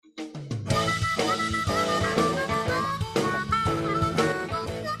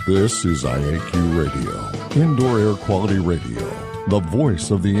This is IAQ Radio, Indoor Air Quality Radio, the voice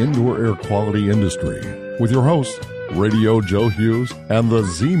of the indoor air quality industry, with your hosts, Radio Joe Hughes and the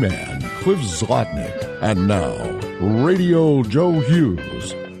Z-Man, Cliff Zlotnick. And now, Radio Joe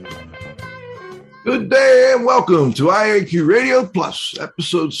Hughes. Good day and welcome to IAQ Radio Plus,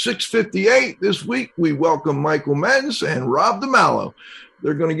 episode 658. This week, we welcome Michael Menz and Rob DeMallo.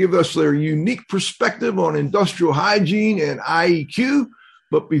 They're going to give us their unique perspective on industrial hygiene and IEQ.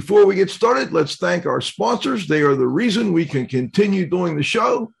 But before we get started, let's thank our sponsors. They are the reason we can continue doing the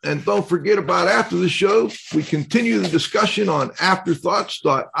show. And don't forget about after the show, we continue the discussion on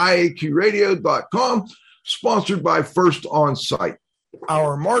afterthoughts.iaqradio.com, sponsored by First On-Site.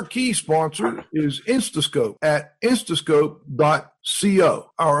 Our marquee sponsor is Instascope at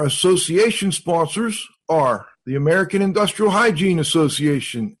instascope.co. Our association sponsors are the American Industrial Hygiene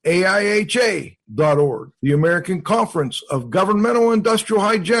Association, AIHA.org, the American Conference of Governmental Industrial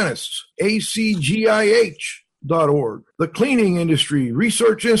Hygienists, ACGIH.org, the Cleaning Industry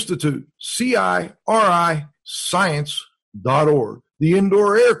Research Institute, CIRI Science.org, the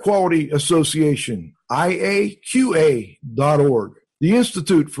Indoor Air Quality Association, IAQA.org, the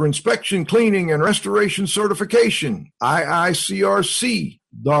Institute for Inspection, Cleaning, and Restoration Certification, IICRC.org.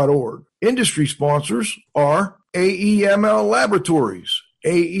 Industry sponsors are AEML Laboratories,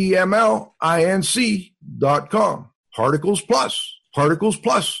 AEMLINC.com, Particles Plus,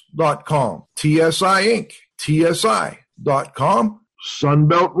 ParticlesPlus.com, TSI Inc., TSI.com,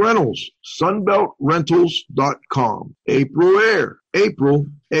 Sunbelt Rentals, SunbeltRentals.com, April Air, April,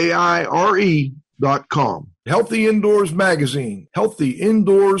 AIRE.com, Healthy Indoors Magazine,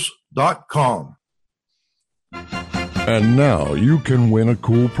 HealthyIndoors.com. And now you can win a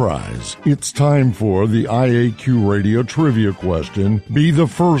cool prize. It's time for the IAQ Radio Trivia question. Be the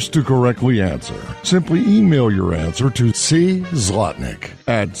first to correctly answer. Simply email your answer to czlotnick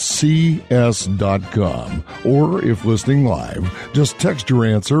at cs.com. Or if listening live, just text your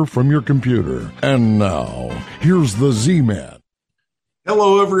answer from your computer. And now, here's the Z-Man.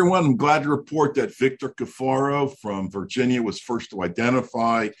 Hello, everyone. I'm glad to report that Victor Cafaro from Virginia was first to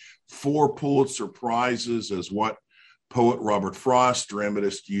identify 4 Pulitzer Prizes as what poet Robert Frost,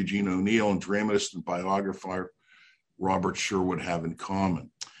 dramatist Eugene O'Neill, and dramatist and biographer Robert Sherwood have in common.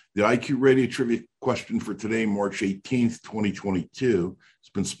 The IQ Radio Trivia question for today, March 18th, 2022, has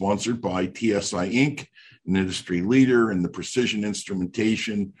been sponsored by TSI Inc., an industry leader in the precision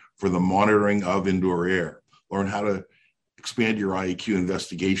instrumentation for the monitoring of indoor air. Learn how to expand your IAQ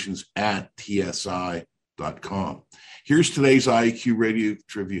investigations at tsi.com. Here's today's IAQ Radio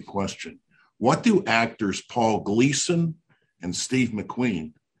Trivia question. What do actors Paul Gleason and Steve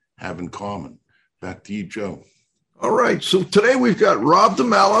McQueen have in common? Back to you, Joe. All right. So today we've got Rob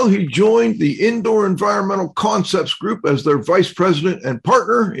DeMallo. He joined the Indoor Environmental Concepts Group as their vice president and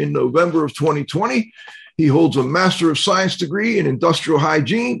partner in November of 2020. He holds a Master of Science degree in industrial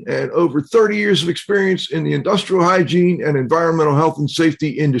hygiene and over 30 years of experience in the industrial hygiene and environmental health and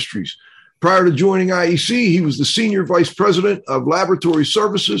safety industries. Prior to joining IEC, he was the Senior Vice President of Laboratory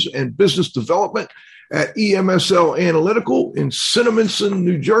Services and Business Development at EMSL Analytical in Cinnaminson,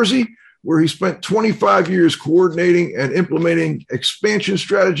 New Jersey, where he spent 25 years coordinating and implementing expansion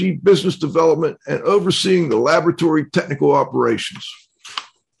strategy, business development, and overseeing the laboratory technical operations.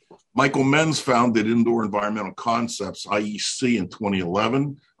 Michael Menz founded Indoor Environmental Concepts, IEC, in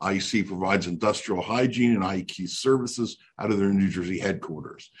 2011. IEC provides industrial hygiene and IEQ services out of their New Jersey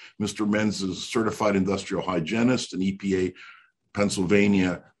headquarters. Mr. Menz is a certified industrial hygienist, an EPA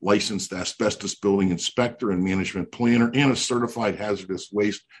Pennsylvania licensed asbestos building inspector and management planner, and a certified hazardous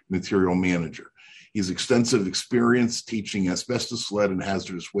waste material manager. He has extensive experience teaching asbestos-led and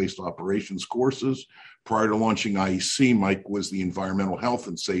hazardous waste operations courses. Prior to launching IEC, Mike was the Environmental Health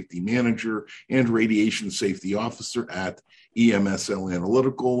and Safety Manager and Radiation Safety Officer at EMSL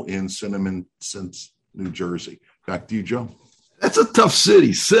Analytical in Cinnaminson, New Jersey. Back to you, Joe. That's a tough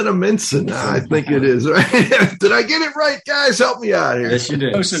city, Cinnaminson, I think it is. Right? Did I get it right, guys? Help me out here. Yes, you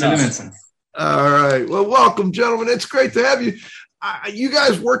did. Cinnaminson. All right. Well, welcome, gentlemen. It's great to have you. You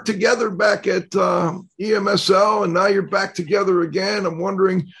guys worked together back at EMSL, and now you're back together again. I'm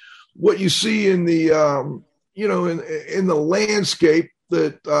wondering what you see in the, in the landscape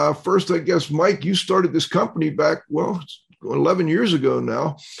that first, I guess, Mike, you started this company back, 11 years ago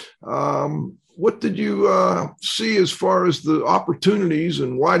now. What did you see as far as the opportunities,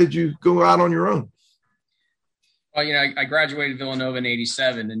 and why did you go out on your own? Well, I graduated Villanova in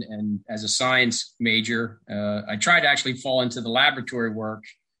 87 and as a science major, I tried to actually fall into the laboratory work,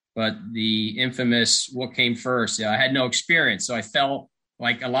 but the infamous, what came first? I had no experience. So I fell,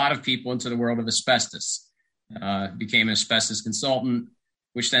 like a lot of people, into the world of asbestos. Became an asbestos consultant,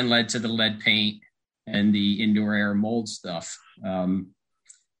 which then led to the lead paint and the indoor air mold stuff.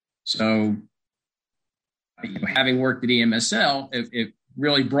 So having worked at EMSL, it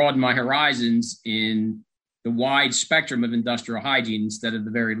really broadened my horizons in the wide spectrum of industrial hygiene instead of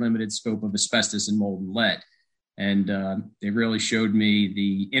the very limited scope of asbestos and mold and lead. And they really showed me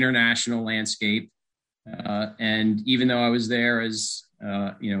the international landscape. And even though I was there as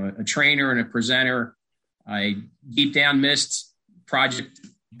a trainer and a presenter, I deep down missed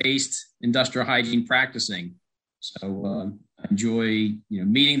project-based industrial hygiene practicing. So I enjoy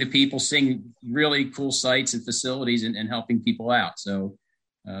meeting the people, seeing really cool sites and facilities, and helping people out. So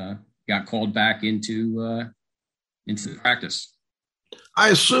got called back into the practice. I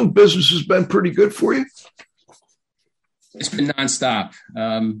assume business has been pretty good for you. It's been nonstop.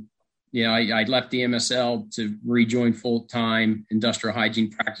 I left the EMSL to rejoin full-time industrial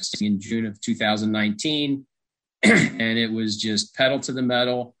hygiene practicing in June of 2019. And it was just pedal to the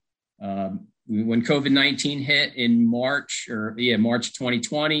metal. When COVID-19 hit in March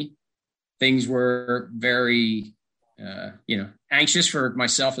 2020, things were very, anxious for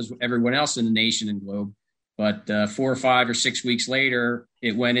myself as everyone else in the nation and globe. But 4 or 5 or 6 weeks later,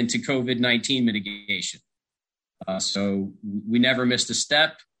 it went into COVID-19 mitigation. So we never missed a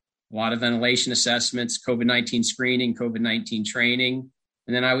step. A lot of ventilation assessments, COVID-19 screening, COVID-19 training.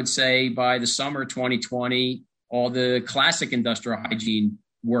 And then I would say by the summer 2020, all the classic industrial hygiene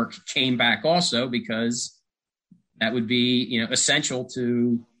work came back also, because that would be, essential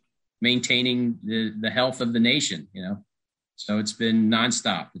to maintaining the health of the nation, So it's been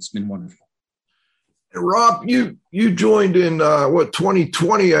nonstop. It's been wonderful. And Rob, you joined in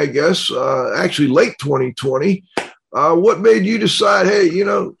 2020, I guess, actually late 2020. What made you decide, hey,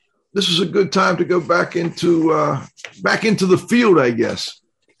 this is a good time to go back into the field, I guess?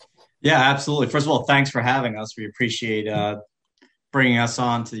 Yeah, absolutely. First of all, thanks for having us. We appreciate bringing us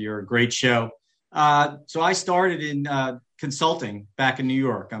on to your great show. So I started in consulting back in New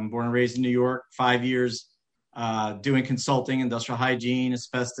York. I'm born and raised in New York, 5 years doing consulting, industrial hygiene,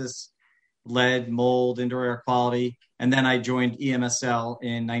 asbestos, lead, mold, indoor air quality. And then I joined EMSL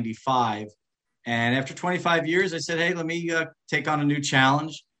in 95. And after 25 years, I said, hey, let me take on a new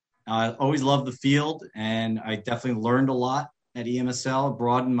challenge. Always loved the field, and I definitely learned a lot at EMSL,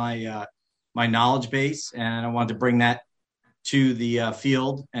 broadened my knowledge base, and I wanted to bring that to the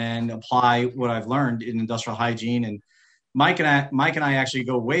field and apply what I've learned in industrial hygiene. And Mike and I actually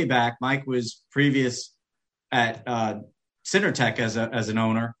go way back. Mike was previous at Synertech as an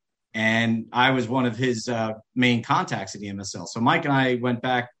owner, and I was one of his main contacts at EMSL. So Mike and I went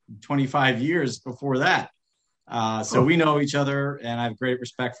back 25 years before that. So we know each other, and I have great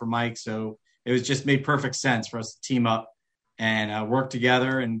respect for Mike. So it was just made perfect sense for us to team up and work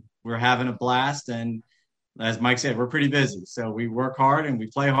together, and we're having a blast. And as Mike said, we're pretty busy. So we work hard and we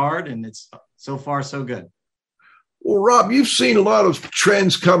play hard, and it's so far so good. Well, Rob, you've seen a lot of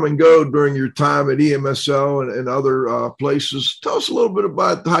trends come and go during your time at EMSL and other places. Tell us a little bit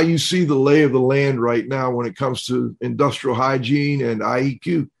about how you see the lay of the land right now when it comes to industrial hygiene and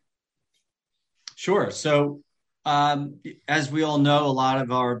IEQ. Sure. So as we all know, a lot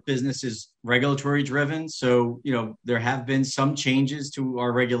of our business is regulatory driven. So, there have been some changes to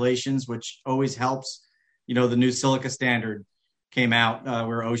our regulations, which always helps. The new silica standard came out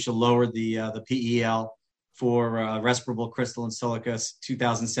where OSHA lowered the PEL for respirable crystalline silica,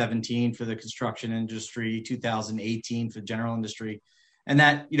 2017 for the construction industry, 2018 for general industry. And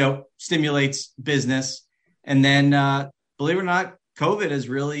that, stimulates business. And then, believe it or not, COVID has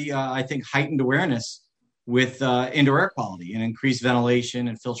really, I think, heightened awareness with indoor air quality and increased ventilation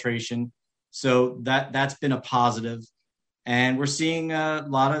and filtration. So that's been a positive. And we're seeing a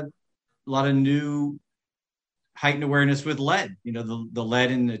lot of new heightened awareness with lead. The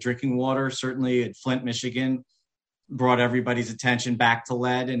lead in the drinking water, certainly at Flint, Michigan, brought everybody's attention back to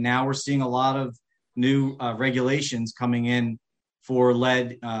lead. And now we're seeing a lot of new regulations coming in for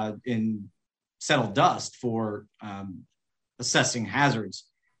lead in settled dust for assessing hazards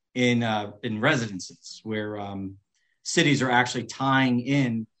in residences, where cities are actually tying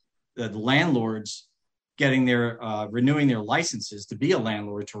in the landlords getting their renewing their licenses to be a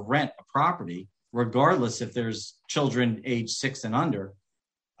landlord to rent a property, regardless if there's children age 6 and under.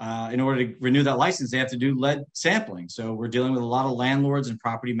 In order to renew that license, they have to do lead sampling. So we're dealing with a lot of landlords and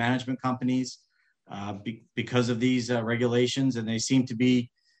property management companies because of these regulations, and they seem to be,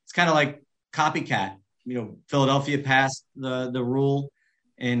 it's kind of like copycat. Philadelphia passed the rule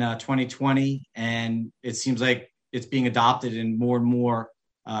in 2020, and it seems like it's being adopted in more and more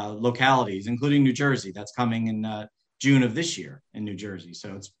localities, including New Jersey. That's coming in June of this year in New Jersey.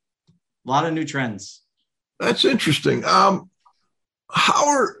 So it's a lot of new trends. That's interesting.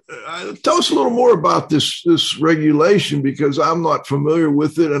 Howard, tell us a little more about this regulation, because I'm not familiar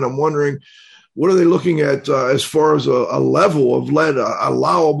with it, and I'm wondering, what are they looking at as far as a level of lead, a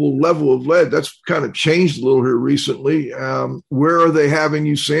allowable level of lead? That's kind of changed a little here recently. Where are they having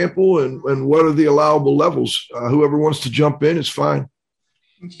you sample, and what are the allowable levels? Whoever wants to jump in is fine.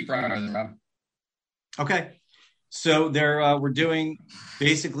 Keep right on, Rob. Okay. So we're doing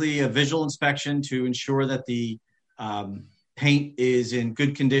basically a visual inspection to ensure that the paint is in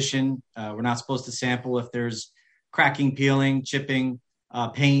good condition. We're not supposed to sample if there's cracking, peeling, chipping,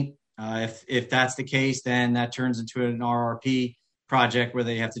 paint. If that's the case, then that turns into an RRP project where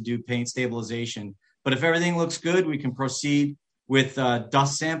they have to do paint stabilization. But if everything looks good, we can proceed with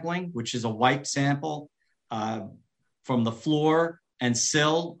dust sampling, which is a wipe sample from the floor and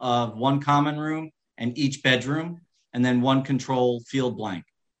sill of one common room and each bedroom, and then one control field blank.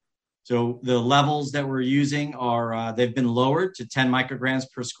 So the levels that we're using are, they've been lowered to 10 micrograms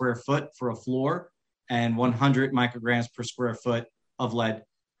per square foot for a floor and 100 micrograms per square foot of lead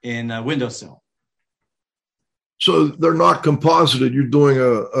in a windowsill. So they're not composited. You're doing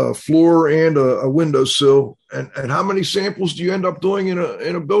a floor and a windowsill. And how many samples do you end up doing in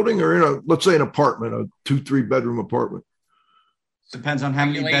a building, or in a, let's say, an apartment, a 2-3 bedroom apartment? Depends on how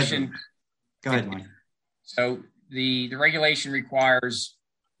many bedrooms. Go ahead, Mike. So the regulation requires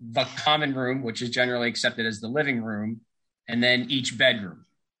the common room, which is generally accepted as the living room, and then each bedroom.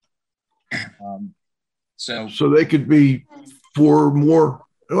 So they could be 4 more.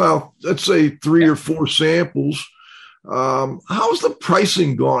 Well, let's say 3 or 4 samples. How's the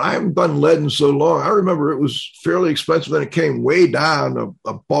pricing going? I haven't done lead in so long. I remember it was fairly expensive. Then it came way down.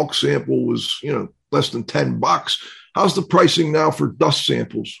 A bulk sample was, less than $10. How's the pricing now for dust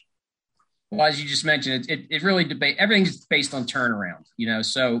samples? Well, as you just mentioned, it really everything's based on turnaround.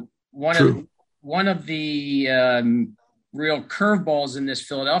 So one of the real curveballs in this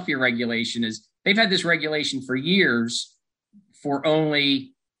Philadelphia regulation is they've had this regulation for years for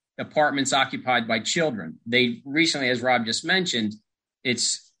only apartments occupied by children. They recently, as Rob just mentioned,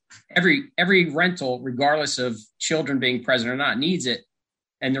 it's every rental, regardless of children being present or not, needs it.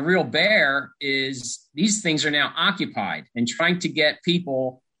 And the real bear is these things are now occupied, and trying to get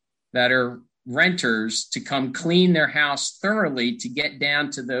people that are renters to come clean their house thoroughly to get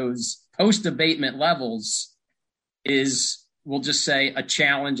down to those post-abatement levels is, we'll just say, a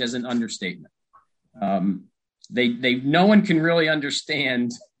challenge as an understatement. No one can really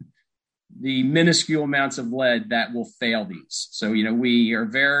understand the minuscule amounts of lead that will fail these. So, we are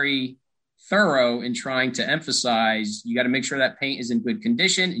very thorough in trying to emphasize you got to make sure that paint is in good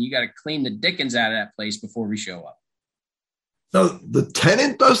condition, and you got to clean the dickens out of that place before we show up. Now, the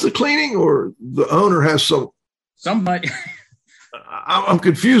tenant does the cleaning, or the owner has somebody? I'm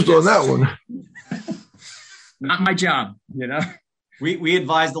confused on that one. Not my job, We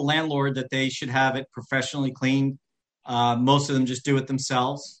advise the landlord that they should have it professionally cleaned. Most of them just do it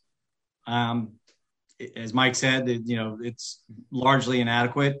themselves. As Mike said, it's largely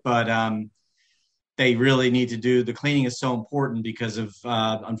inadequate, but they really need to do the cleaning. Is so important because of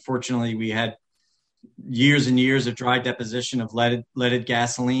unfortunately we had years and years of dry deposition of leaded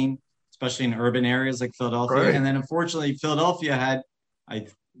gasoline, especially in urban areas like Philadelphia. Right. And then unfortunately Philadelphia had,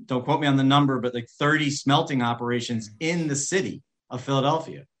 don't quote me on the number, but like 30 smelting operations in the city of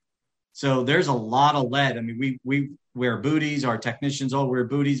Philadelphia. So there's a lot of lead. I mean, we wear booties, our technicians all wear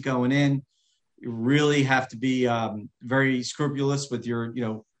booties going in. You really have to be very scrupulous with your,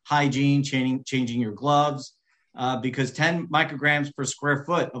 hygiene, changing your gloves, because 10 micrograms per square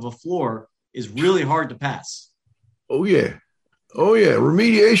foot of a floor is really hard to pass. Oh yeah.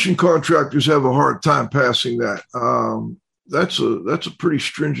 Remediation contractors have a hard time passing that. That's a pretty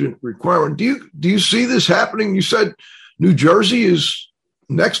stringent requirement. Do you see this happening? You said New Jersey is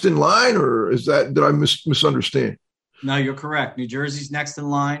next in line, or did I misunderstand? No, you're correct. New Jersey's next in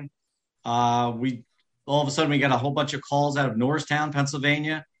line. All of a sudden we got a whole bunch of calls out of Norristown,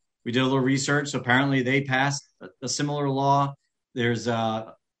 Pennsylvania. We did a little research. So apparently they passed a similar law. There's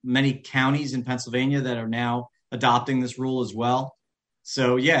many counties in Pennsylvania that are now adopting this rule as well.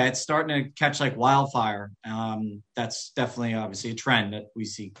 So yeah, it's starting to catch like wildfire. That's definitely obviously a trend that we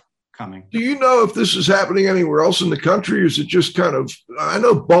see coming. Do you know if this is happening anywhere else in the country, or is it just kind of, I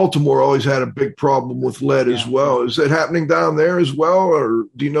know Baltimore always had a big problem with lead as well. Is it happening down there as well? Or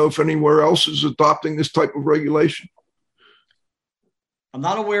do you know if anywhere else is adopting this type of regulation? I'm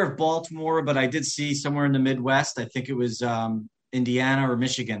not aware of Baltimore, but I did see somewhere in the Midwest, I think it was Indiana or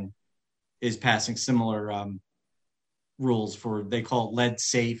Michigan, is passing similar rules for, they call it lead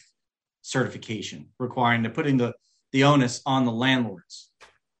safe certification, requiring putting the onus on the landlords.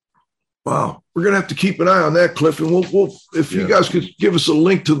 Wow. We're going to have to keep an eye on that, Cliff. And we'll if you guys could give us a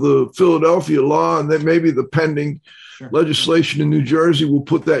link to the Philadelphia law and then maybe the pending legislation in New Jersey, we'll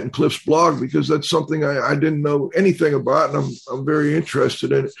put that in Cliff's blog because that's something I didn't know anything about, and I'm very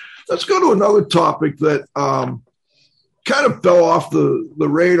interested in it. Let's go to another topic that kind of fell off the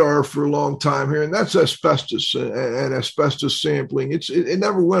radar for a long time here, and that's asbestos and asbestos sampling. It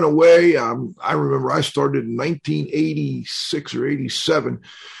never went away. I remember I started in 1986 or 87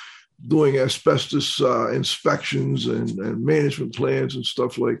 doing asbestos inspections and management plans and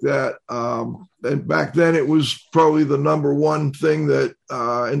stuff like that. And back then it was probably the number one thing that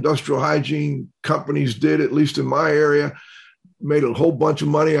industrial hygiene companies did, at least in my area. Made a whole bunch of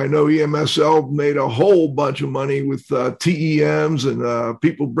money. I know EMSL made a whole bunch of money with TEMs and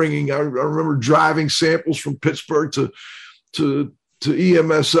people bringing, I remember driving samples from Pittsburgh to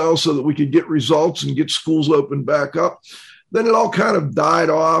EMSL so that we could get results and get schools open back up. Then it all kind of died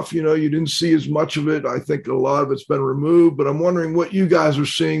off. You didn't see as much of it. I think a lot of it's been removed, but I'm wondering what you guys are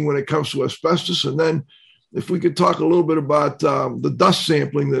seeing when it comes to asbestos. And then if we could talk a little bit about the dust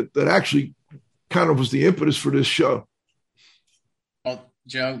sampling that actually kind of was the impetus for this show. Well,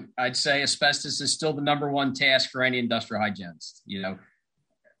 Joe, I'd say asbestos is still the number one task for any industrial hygienist.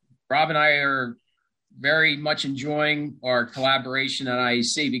 Rob and I are very much enjoying our collaboration at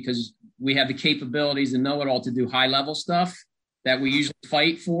IAC because we have the capabilities and know it all to do high level stuff that we usually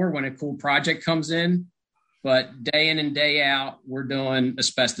fight for when a cool project comes in. But day in and day out, we're doing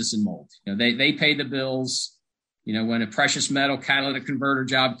asbestos and mold. They pay the bills. When a precious metal catalytic converter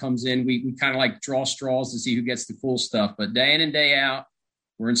job comes in, we kind of like draw straws to see who gets the cool stuff. But day in and day out,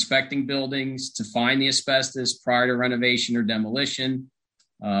 we're inspecting buildings to find the asbestos prior to renovation or demolition.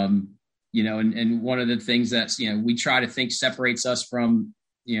 And one of the things that, we try to think separates us from,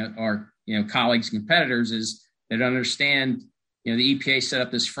 our, colleagues and competitors is that understand, the EPA set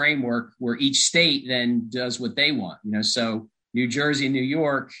up this framework where each state then does what they want, so New Jersey and New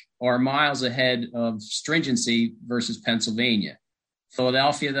York are miles ahead of stringency versus Pennsylvania.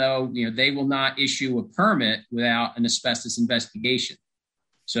 Philadelphia, though, they will not issue a permit without an asbestos investigation.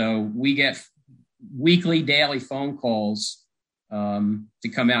 So we get weekly, daily phone calls to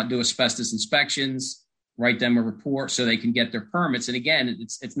come out and do asbestos inspections, write them a report so they can get their permits. And again,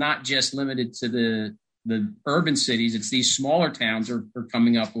 it's not just limited to the urban cities. It's these smaller towns are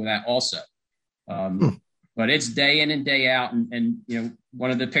coming up with that also. But it's day in and day out. And one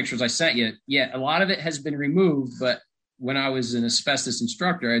of the pictures I sent you, a lot of it has been removed. But when I was an asbestos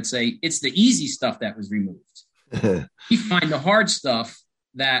instructor, I'd say it's the easy stuff that was removed. You find the hard stuff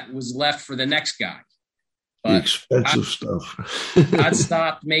that was left for the next guy. But the expensive stuff. God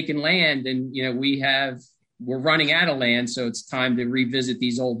stopped making land, and we're running out of land, so it's time to revisit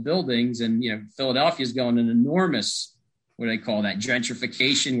these old buildings. And Philadelphia's going an enormous, what do they call that,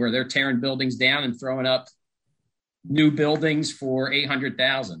 gentrification, where they're tearing buildings down and throwing up new buildings for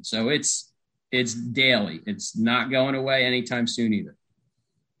 $800,000. So it's daily. It's not going away anytime soon either.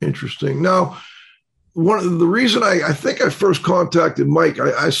 Interesting. Now, one of the reason I think I first contacted Mike,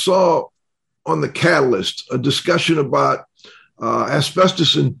 I saw on the Catalyst a discussion about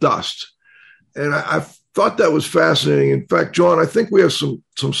asbestos and dust. And I thought that was fascinating. In fact, John, I think we have some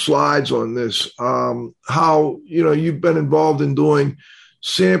slides on this, how, you've been involved in doing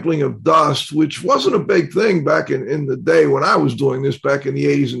sampling of dust, which wasn't a big thing back in the day when I was doing this back in the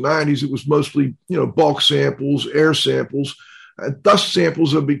 80s and 90s. It was mostly, bulk samples, air samples. Dust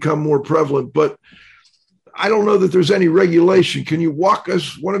samples have become more prevalent, but I don't know that there's any regulation. Can you walk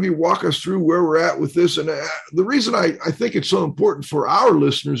us through where we're at with this? And the reason I think it's so important for our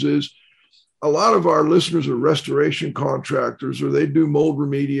listeners is a lot of our listeners are restoration contractors, or they do mold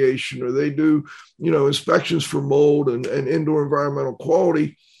remediation, or they do, inspections for mold and indoor environmental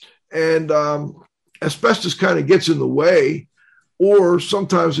quality. And asbestos kind of gets in the way, or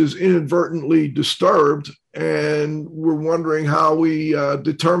sometimes is inadvertently disturbed. And we're wondering how we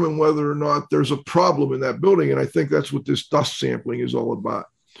determine whether or not there's a problem in that building. And I think that's what this dust sampling is all about.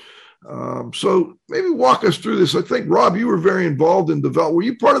 So maybe walk us through this. I think, Rob, you were very involved in development. Were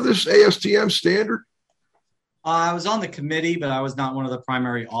you part of this ASTM standard? I was on the committee, but I was not one of the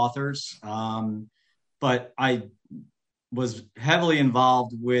primary authors. But I was heavily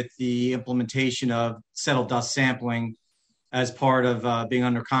involved with the implementation of settled dust sampling as part of being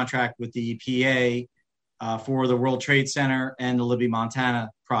under contract with the EPA for the World Trade Center and the Libby,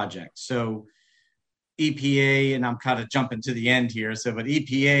 Montana project. So EPA, and I'm kind of jumping to the end here, but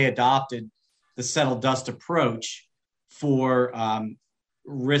EPA adopted the settled dust approach for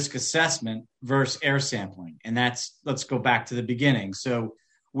risk assessment versus air sampling. And let's go back to the beginning. So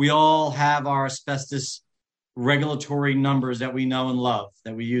we all have our asbestos regulatory numbers that we know and love,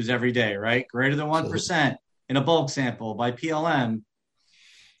 that we use every day, right? Greater than 1% in a bulk sample by PLM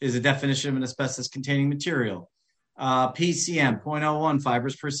is a definition of an asbestos-containing material. PCM, 0.01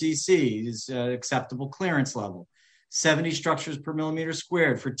 fibers per cc is acceptable clearance level. 70 structures per millimeter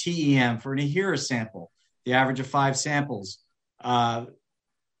squared for TEM for an AHERA sample, the average of 5 samples. None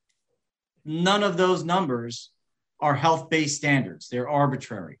of those numbers are health-based standards. They're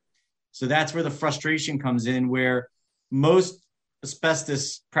arbitrary. So that's where the frustration comes in, where most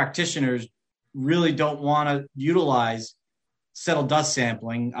asbestos practitioners really don't want to utilize settled dust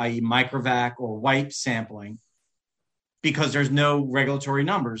sampling, i.e. microvac or wipe sampling, because there's no regulatory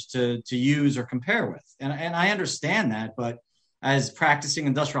numbers to use or compare with. And I understand that, but as practicing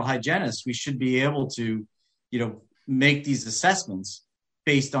industrial hygienists, we should be able to, make these assessments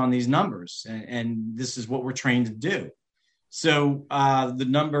based on these numbers. And this is what we're trained to do. So the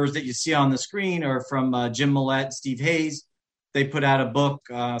numbers that you see on the screen are from Jim Millett, Steve Hayes. They put out a book,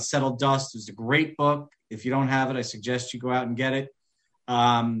 Settled Dust. It's a great book. If you don't have it, I suggest you go out and get it.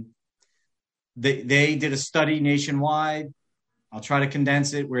 They did a study nationwide. I'll try to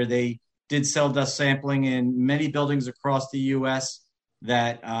condense it, where they did cell dust sampling in many buildings across the U.S.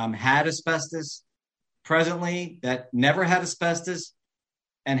 that had asbestos presently, that never had asbestos,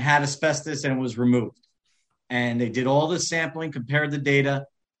 and had asbestos and was removed. And they did all the sampling, compared the data,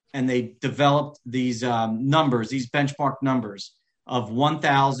 and they developed these numbers, these benchmark numbers of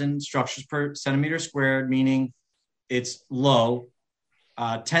 1,000 structures per centimeter squared, meaning it's low,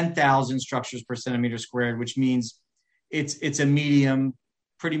 10,000 structures per centimeter squared, which means it's a medium,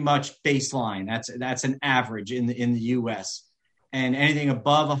 pretty much baseline. That's an average in the U.S. And anything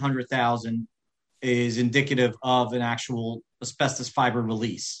above 100,000 is indicative of an actual asbestos fiber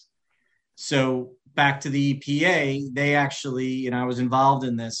release. So back to the EPA, they actually, and I was involved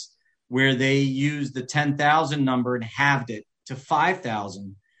in this, where they used the 10,000 number and halved it to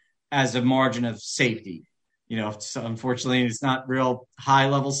 5,000 as a margin of safety. So unfortunately, it's not real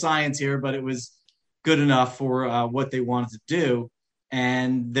high-level science here, but it was good enough for what they wanted to do.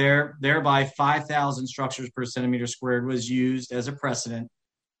 And thereby 5,000 structures per centimeter squared was used as a precedent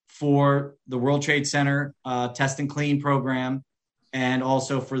for the World Trade Center Test and Clean program, and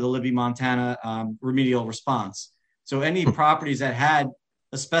also for the Libby, Montana remedial response. So any properties that had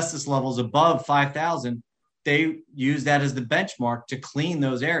asbestos levels above 5,000, they used that as the benchmark to clean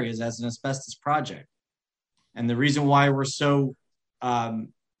those areas as an asbestos project. And the reason why we're so,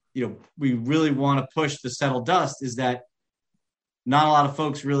 we really want to push the settled dust is that not a lot of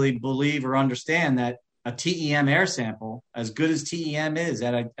folks really believe or understand that a TEM air sample, as good as TEM is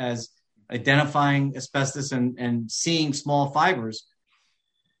as identifying asbestos and seeing small fibers,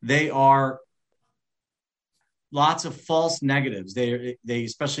 they are lots of false negatives. They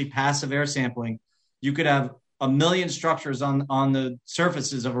especially passive air sampling. You could have 1 million structures on the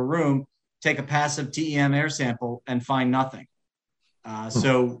surfaces of a room, take a passive TEM air sample and find nothing.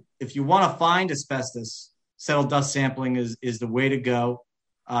 So if you want to find asbestos, settled dust sampling is the way to go.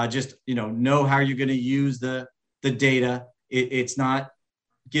 Just know how you're going to use the data. It's not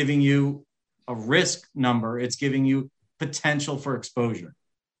giving you a risk number. It's giving you potential for exposure.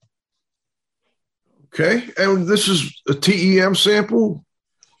 Okay. And this is a TEM sample?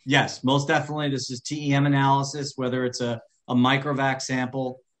 Yes, most definitely. This is TEM analysis, whether it's a microvac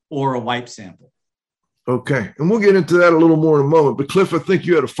sample or a wipe sample. Okay. And we'll get into that a little more in a moment. But Cliff, I think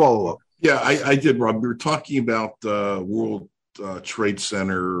you had a follow-up. Yeah, I did, Rob. We were talking about World Trade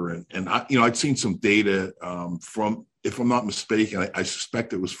Center, and I'd seen some data from, if I'm not mistaken, I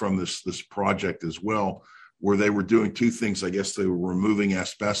suspect it was from this project as well, where they were doing two things. I guess they were removing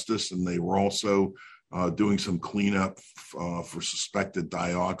asbestos, and they were also doing some cleanup for suspected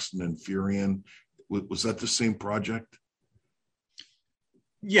dioxin and furan. Was that the same project?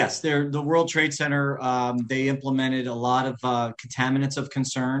 Yes, the World Trade Center, they implemented a lot of contaminants of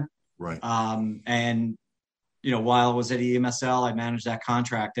concern. Right. And, while I was at EMSL, I managed that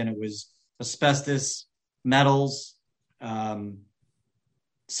contract, and it was asbestos, metals,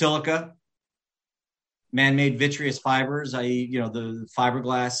 silica, man-made vitreous fibers, i.e., the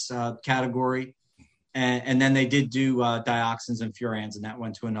fiberglass category. And then they did do dioxins and furans, and that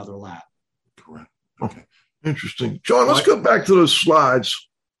went to another lab. Correct. Okay. Interesting. John, let's go back to those slides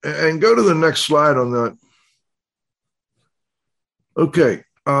and go to the next slide on that. Okay.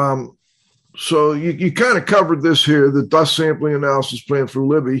 So you kind of covered this here, the dust sampling analysis plan for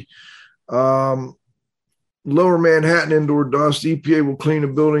Libby. Lower Manhattan indoor dust. EPA will clean a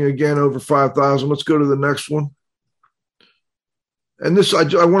building again over 5,000. Let's go to the next one. And this,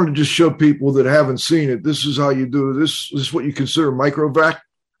 I wanted to just show people that haven't seen it. This is how you do it. This is what you consider microvac.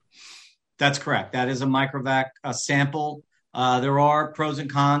 That's correct. That is a microvac sample. There are pros and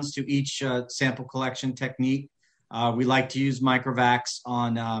cons to each sample collection technique. We like to use microvacs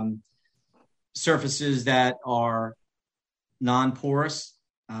on surfaces that are non-porous.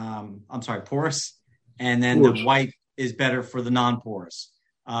 Porous. And then the wipe is better for the non-porous.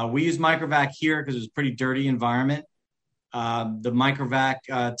 We use microvac here because it's a pretty dirty environment. The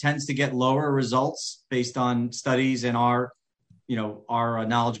microvac tends to get lower results based on studies and our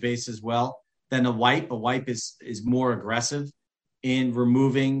knowledge base as well than a wipe. A wipe is more aggressive in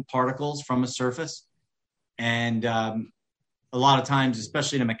removing particles from a surface. And a lot of times,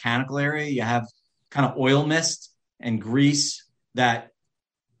 especially in a mechanical area, you have kind of oil mist and grease that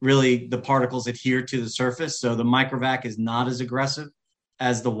really the particles adhere to the surface. So the microvac is not as aggressive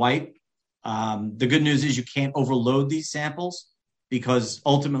as the wipe. The good news is you can't overload these samples because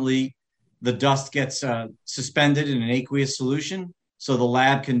ultimately the dust gets suspended in an aqueous solution. So the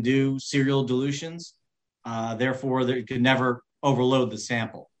lab can do serial dilutions. Therefore, you can never overload the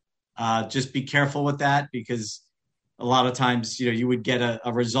sample. Just be careful with that because a lot of times, you would get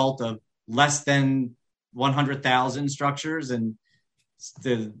a result of less than 100,000 structures. And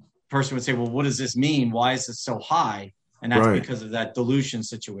the person would say, well, what does this mean? Why is this so high? And that's because of that dilution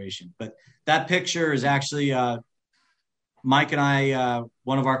situation. But that picture is actually Mike and I,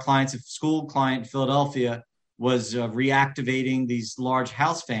 one of our clients, a school client in Philadelphia, was reactivating these large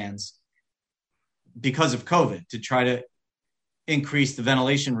house fans because of COVID to try to increase the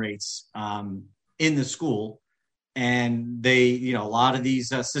ventilation rates in the school. And they, a lot of these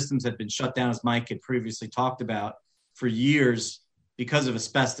systems had been shut down, as Mike had previously talked about, for years because of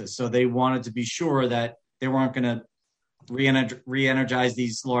asbestos. So they wanted to be sure that they weren't going to re-energize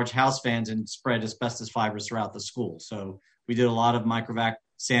these large house fans and spread asbestos fibers throughout the school. So we did a lot of microvac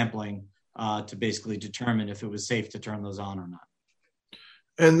sampling to basically determine if it was safe to turn those on or not.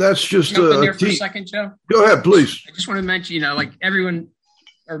 And that's just there for a second, Joe. Go ahead, please. I just want to mention, like everyone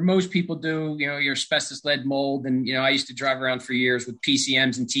or most people do, your asbestos lead mold. And, I used to drive around for years with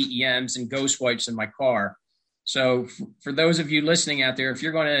PCMs and TEMs and ghost wipes in my car. So for those of you listening out there, if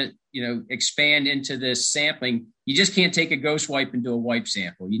you're going to, expand into this sampling, you just can't take a ghost wipe and do a wipe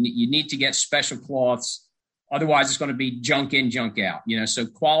sample. You need to get special cloths. Otherwise, it's going to be junk in, junk out. So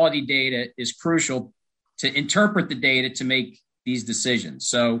quality data is crucial to interpret the data to make these decisions.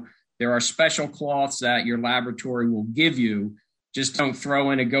 So there are special cloths that your laboratory will give you. Just don't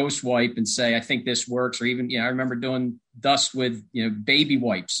throw in a ghost wipe and say, I think this works. Or even, I remember doing dust with, baby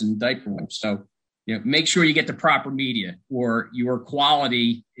wipes and diaper wipes. So, make sure you get the proper media or your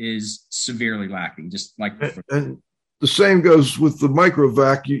quality is severely lacking, just like. And the same goes with the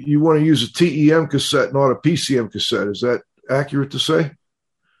microvac. You want to use a TEM cassette, not a PCM cassette. Is that accurate to say?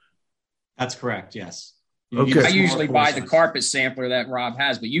 That's correct. Yes. Okay. I usually buy the carpet sampler that Rob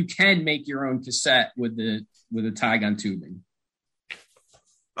has, but you can make your own cassette with a tie gun tubing.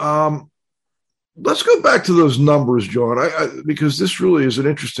 Let's go back to those numbers, John, because this really is an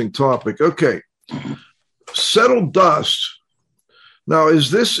interesting topic. Okay. Settled dust. Now, is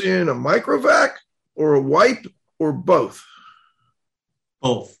this in a microvac or a wipe or both?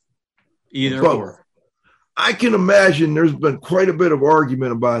 Both. Either or. I can imagine there's been quite a bit of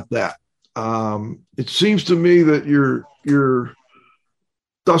argument about that. It seems to me that your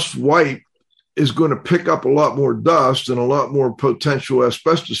dust wipe is going to pick up a lot more dust and a lot more potential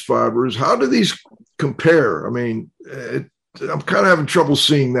asbestos fibers. How do these compare? I mean, I'm kind of having trouble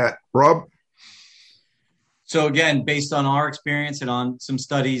seeing that, Rob. So again, based on our experience and on some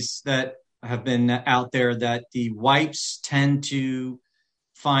studies that have been out there, that the wipes tend to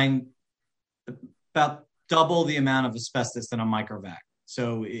find about double the amount of asbestos than a microvac.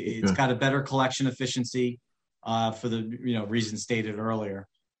 So it's got a better collection efficiency for the reasons stated earlier.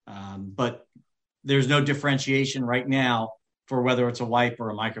 But there's no differentiation right now for whether it's a wipe or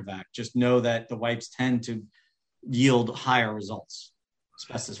a microvac. Just know that the wipes tend to yield higher results.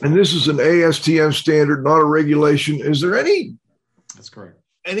 And this is an ASTM standard, not a regulation. Is there any? That's correct.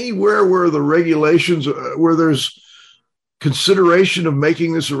 Anywhere where the regulations, where there's consideration of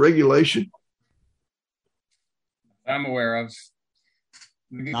making this a regulation? I'm aware of.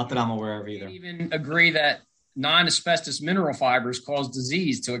 Not that I'm aware of either. I even agree that non-asbestos mineral fibers cause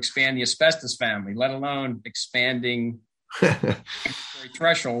disease to expand the asbestos family, let alone expanding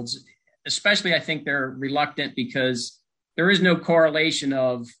thresholds. Especially, I think they're reluctant because there is no correlation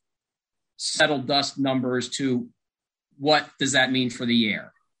of settled dust numbers to what does that mean for the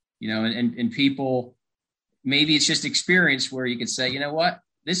air, and people, maybe it's just experience where you could say, you know what,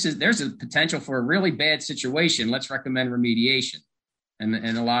 there's a potential for a really bad situation. Let's recommend remediation. And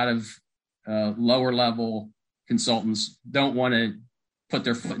a lot of lower level consultants don't want to put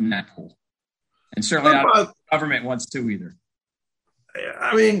their foot in that pool. And certainly not the government wants to either.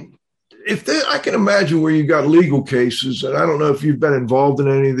 I mean, I can imagine where you got legal cases, and I don't know if you've been involved in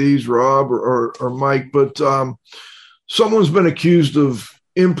any of these, Rob or Mike, but someone's been accused of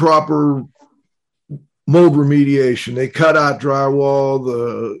improper mold remediation. They cut out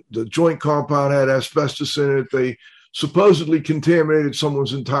drywall. The joint compound had asbestos in it. They supposedly contaminated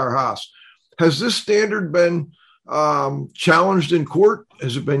someone's entire house. Has this standard been challenged in court?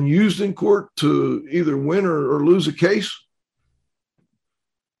 Has it been used in court to either win or lose a case?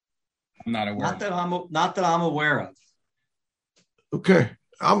 I'm not aware. Not that I'm aware of. Okay.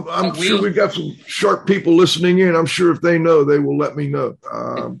 I'm sure we've got some sharp people listening in. I'm sure if they know, they will let me know.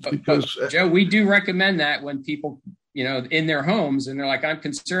 Because Joe, we do recommend that when people, in their homes and they're like, I'm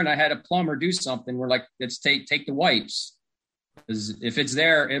concerned I had a plumber do something. We're like, let's take the wipes. Because if it's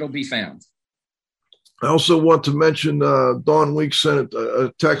there, it'll be found. I also want to mention Dawn Weeks sent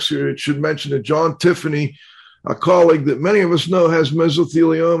a text here. It should mention that John Tiffany, a colleague that many of us know, has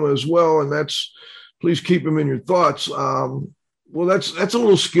mesothelioma as well. And please keep him in your thoughts. Well, that's a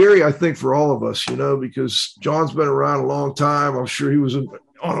little scary, I think, for all of us, because John's been around a long time. I'm sure he was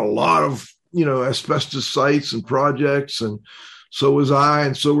on a lot of, asbestos sites and projects. And so was I,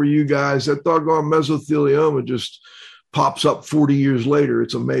 and so were you guys. That doggone mesothelioma just pops up 40 years later.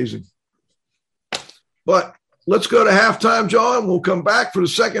 It's amazing. But let's go to halftime, John. We'll come back for the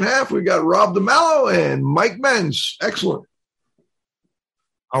second half. We got Rob DeMello and Mike Menz. Excellent.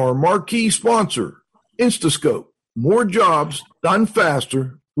 Our marquee sponsor, Instascope. More jobs done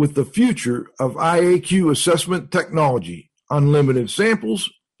faster with the future of IAQ assessment technology. Unlimited samples,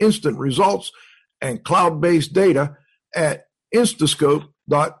 instant results, and cloud-based data at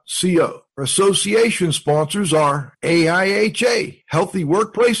instascope.co. Association sponsors are AIHA, Healthy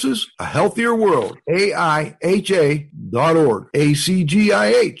Workplaces, A Healthier World, AIHA.org,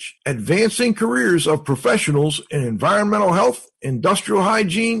 ACGIH, Advancing Careers of Professionals in Environmental Health, Industrial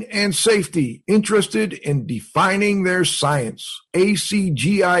Hygiene, and Safety, interested in defining their science,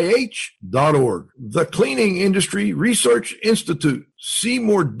 ACGIH.org, the Cleaning Industry Research Institute, see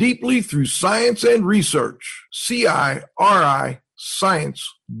more deeply through science and research, CIRI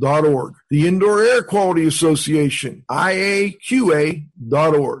Science.org. The Indoor Air Quality Association,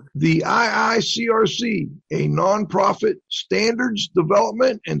 IAQA.org. The IICRC, a nonprofit standards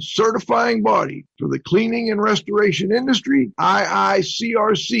development and certifying body for the cleaning and restoration industry,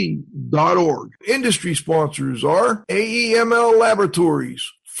 IICRC.org. Industry sponsors are AEML Laboratories,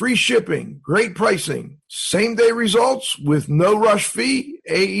 free shipping, great pricing, same-day results with no rush fee,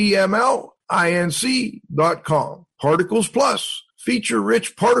 AEMLINC.com. Particles Plus,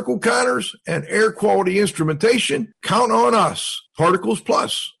 feature-rich particle counters and air quality instrumentation. Count on us.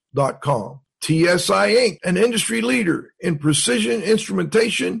 ParticlesPlus.com. TSI Inc., an industry leader in precision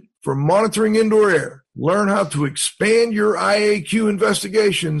instrumentation for monitoring indoor air. Learn how to expand your IAQ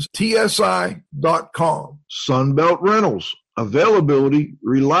investigations. TSI.com. Sunbelt Rentals, availability,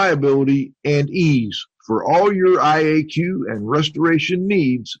 reliability, and ease for all your IAQ and restoration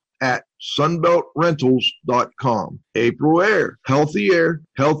needs at sunbeltrentals.com. April Air, healthy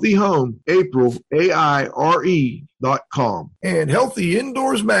home, April, AIRE.com. And Healthy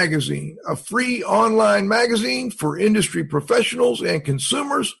Indoors Magazine, a free online magazine for industry professionals and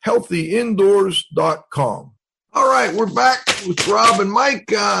consumers, healthyindoors.com. All right, we're back with Rob and Mike.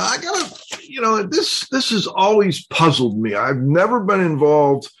 This has always puzzled me. I've never been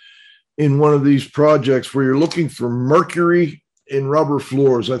involved in one of these projects where you're looking for mercury in rubber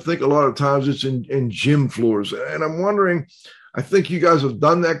floors. I think a lot of times it's in gym floors. And I'm wondering, I think you guys have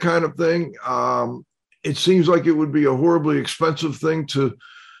done that kind of thing. It seems like it would be a horribly expensive thing to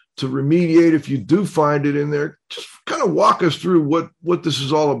remediate if you do find it in there. Just kind of walk us through what this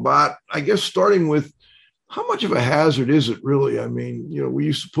is all about. I guess starting with, how much of a hazard is it really? I mean, we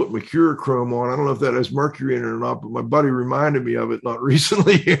used to put mercurochrome on. I don't know if that has mercury in it or not, but my buddy reminded me of it not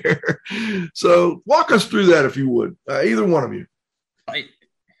recently here. So walk us through that if you would, either one of you.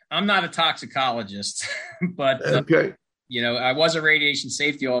 I'm not a toxicologist, but okay. I was a radiation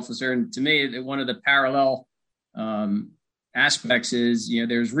safety officer, and to me, one of the parallel aspects is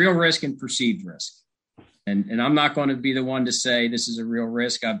there's real risk and perceived risk, and I'm not going to be the one to say this is a real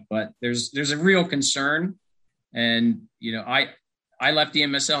risk, but there's a real concern, and I left the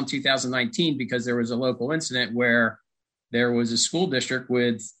MSL in 2019 because there was a local incident where there was a school district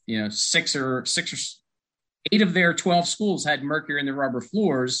with 6 or 8 of their 12 schools had mercury in the rubber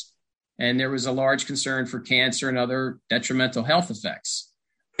floors, and there was a large concern for cancer and other detrimental health effects.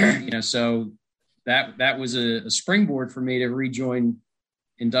 So that was a springboard for me to rejoin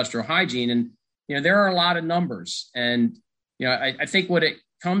industrial hygiene. And, there are a lot of numbers. And, I think what it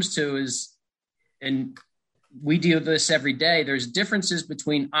comes to is and we deal with this every day, there's differences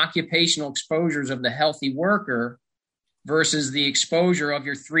between occupational exposures of the healthy worker versus the exposure of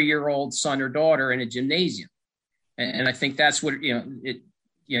your 3-year-old son or daughter in a gymnasium. And I think that's what,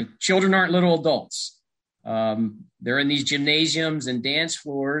 children aren't little adults. They're in these gymnasiums and dance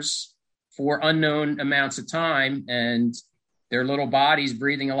floors for unknown amounts of time, and their little bodies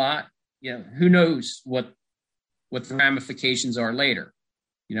breathing a lot. Who knows what the ramifications are later.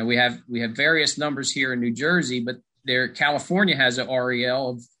 We have various numbers here in New Jersey, but California has an REL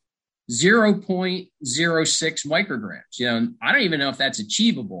of 0.06 micrograms. I don't even know if that's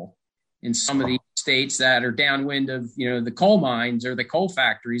achievable in some of these states that are downwind of, the coal mines or the coal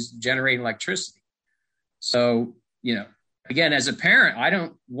factories generating electricity. So, again, as a parent, I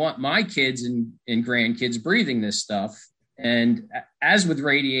don't want my kids and grandkids breathing this stuff. And as with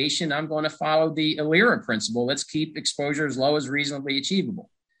radiation, I'm going to follow the ALERA principle. Let's keep exposure as low as reasonably achievable.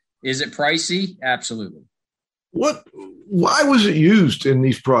 Is it pricey? Absolutely. Why was it used in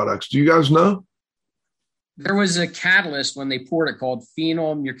these products? Do you guys know? There was a catalyst when they poured it called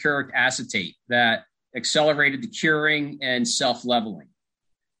phenyl mercuric acetate that accelerated the curing and self-leveling.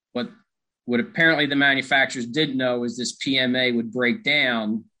 But what apparently the manufacturers didn't know is this PMA would break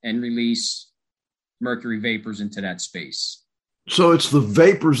down and release mercury vapors into that space. So it's the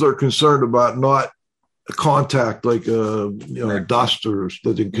vapors they're concerned about, not a contact like dust or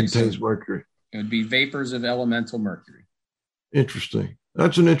that contains mercury. It would be vapors of elemental mercury. Interesting.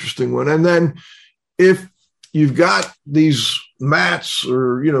 That's an interesting one. And then if you've got these mats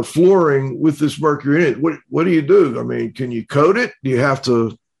or, flooring with this mercury in it, what do you do? I mean, can you coat it? Do you have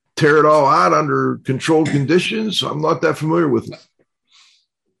to tear it all out under controlled conditions? I'm not that familiar with it.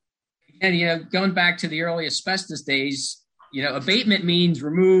 And, going back to the early asbestos days, abatement means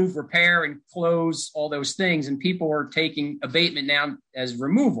remove, repair, and close, all those things. And people are taking abatement now as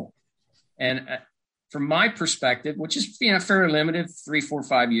removal. And from my perspective, which is fairly limited, 3, 4,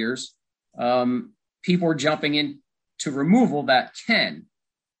 5 years, people are jumping into removal that can.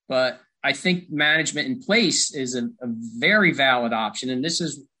 But I think management in place is a very valid option. And this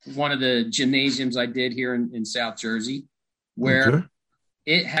is one of the gymnasiums I did here in South Jersey, where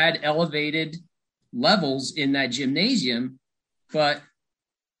it had elevated levels in that gymnasium. But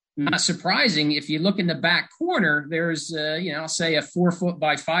not surprising, if you look in the back corner, there's, I'll say a 4-foot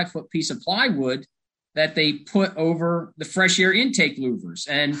by 5-foot piece of plywood that they put over the fresh air intake louvers.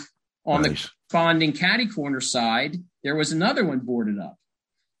 And on the corresponding caddy corner side, there was another one boarded up.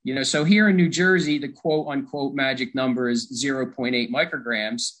 So here in New Jersey, the quote unquote magic number is 0.8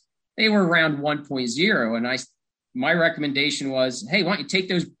 micrograms. They were around 1.0. And my recommendation was, hey, why don't you take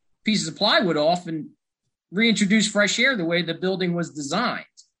those pieces of plywood off and reintroduce fresh air the way the building was designed.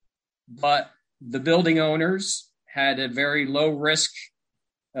 But the building owners had a very low risk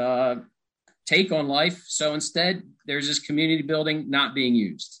take on life. So instead, there's this community building not being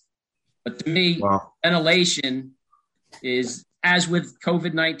used. But to me, ventilation is, as with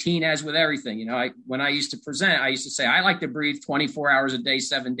COVID-19, as with everything, when I used to present, I used to say, I like to breathe 24 hours a day,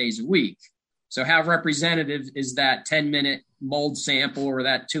 7 days a week. So how representative is that 10-minute mold sample or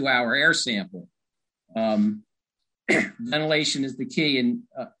that 2-hour air sample? Ventilation is the key. And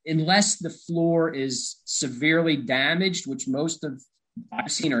unless the floor is severely damaged, which most of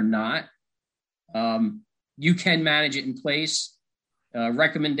I've seen are not, you can manage it in place.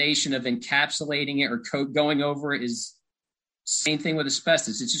 Recommendation of encapsulating it or going over it is same thing with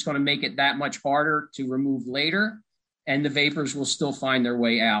asbestos. It's just going to make it that much harder to remove later, and the vapors will still find their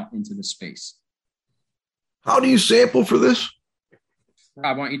way out into the space. How do you sample for this?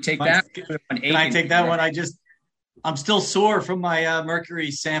 Rob, why don't you take that? Can I take that one? I'm still sore from my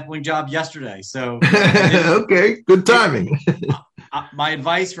mercury sampling job yesterday. So okay, good timing. My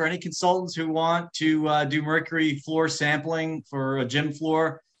advice for any consultants who want to do mercury floor sampling for a gym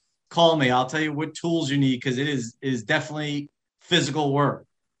floor, call me. I'll tell you what tools you need, because it is definitely physical work.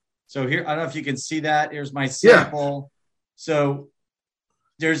 So here, I don't know if you can see that. Here's my sample. Yeah. So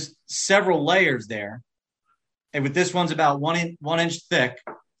there's several layers there. And with this one's about 1 inch thick.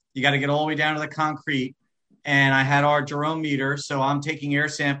 You got to get all the way down to the concrete. And I had our Jerome meter, so I'm taking air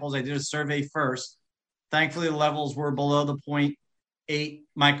samples. I did a survey first. Thankfully, the levels were below the 0.8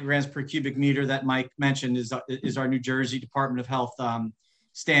 micrograms per cubic meter that Mike mentioned is our New Jersey Department of Health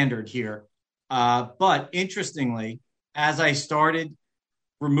standard here. But interestingly, as I started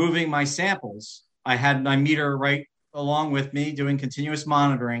removing my samples, I had my meter right along with me doing continuous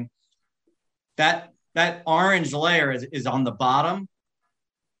monitoring. That orange layer is on the bottom.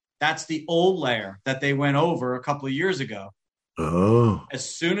 That's the old layer that they went over a couple of years ago. Oh. As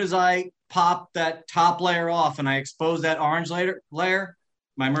soon as I popped that top layer off and I exposed that orange layer,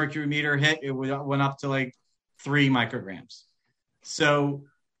 my mercury meter hit, it went up to like 3 micrograms. So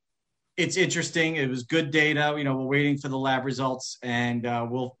it's interesting. It was good data. We're waiting for the lab results, and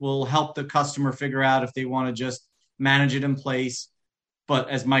we'll help the customer figure out if they want to just manage it in place. But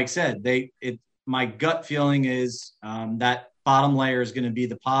as Mike said, my gut feeling is that bottom layer is going to be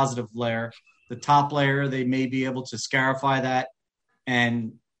the positive layer. The top layer, they may be able to scarify that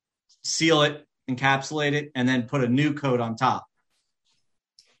and seal it, encapsulate it, and then put a new coat on top.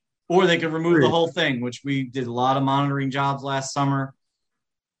 Or they could remove the whole thing, which we did a lot of monitoring jobs last summer.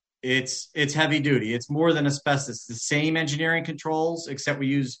 It's heavy duty. It's more than asbestos. The same engineering controls, except we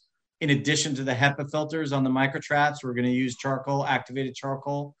use, in addition to the HEPA filters on the microtraps, we're going to use activated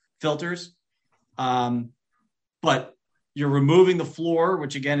charcoal filters. But you're removing the floor,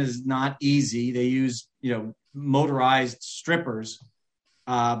 which again is not easy. They use, motorized strippers.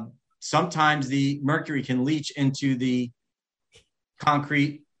 Sometimes the mercury can leach into the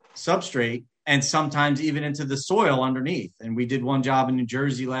concrete substrate and sometimes even into the soil underneath. And we did one job in New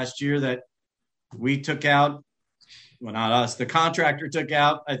Jersey last year that we took out, well, not us, the contractor took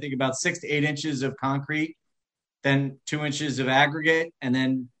out, I think, about 6 to 8 inches of concrete, then 2 inches of aggregate, and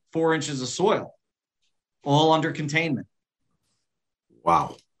then 4 inches of soil, all under containment.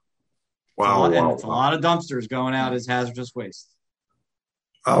 Wow. It's a lot of dumpsters going out as hazardous waste.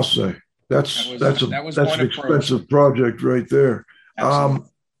 I'll say that's an expensive project right there. I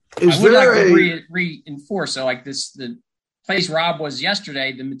would like to reinforce, so like this, the place Rob was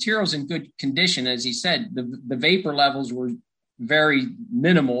yesterday, the material's in good condition. As he said, the vapor levels were very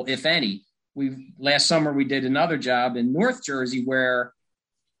minimal, if any. Last summer we did another job in North Jersey where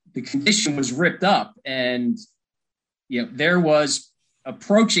the condition was ripped up, and there was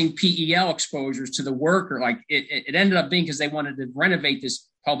approaching PEL exposures to the worker. Like it ended up being because they wanted to renovate this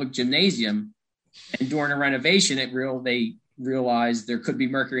public gymnasium, and during the renovation, they realized there could be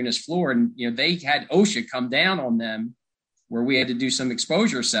mercury in this floor, and they had OSHA come down on them where we had to do some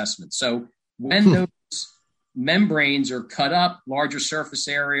exposure assessments. So when those membranes are cut up, larger surface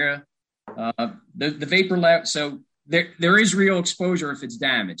area, the vapor level, so there is real exposure if it's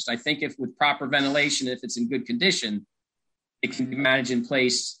damaged. I think if with proper ventilation, if it's in good condition, it can be managed in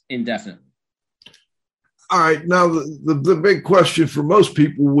place indefinitely. All right. Now, the big question for most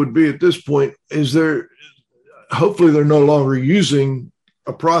people would be at this point, hopefully they're no longer using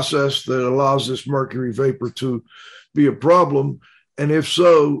a process that allows this mercury vapor to be a problem. And if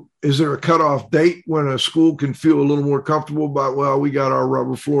so, is there a cutoff date when a school can feel a little more comfortable about, well, we got our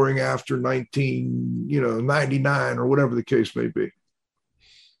rubber flooring after 1999 or whatever the case may be?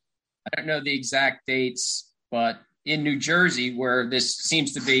 I don't know the exact dates, but in New Jersey, where this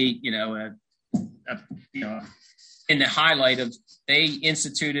seems to be, in the highlight of, they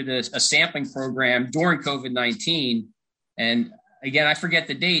instituted a sampling program during COVID-19. And again, I forget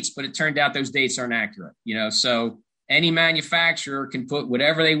the dates, but it turned out those dates aren't accurate, so any manufacturer can put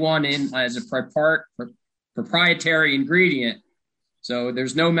whatever they want in as a proprietary ingredient. So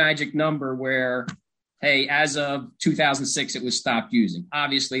there's no magic number where, hey, as of 2006, it was stopped using.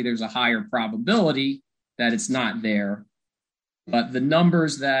 Obviously, there's a higher probability that it's not there, but the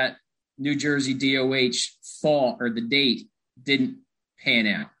numbers that New Jersey DOH thought, or the date, didn't pan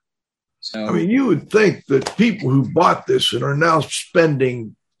out. So, I mean, you would think that people who bought this and are now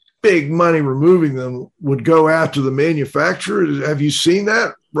spending big money removing them would go after the manufacturer. Have you seen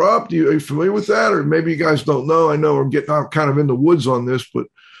that, Rob? Are you familiar with that? Or maybe you guys don't know. I know I'm kind of in the woods on this, but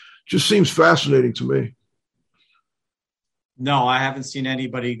it just seems fascinating to me. No, I haven't seen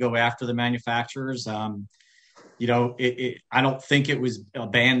anybody go after the manufacturers. I don't think it was a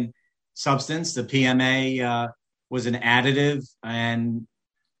banned substance. The PMA was an additive, and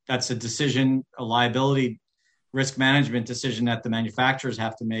that's a decision, a liability risk management decision that the manufacturers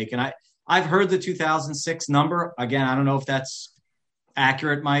have to make. And I've heard the 2006 number. Again, I don't know if that's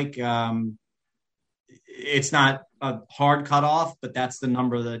accurate, Mike. It's not a hard cutoff, but that's the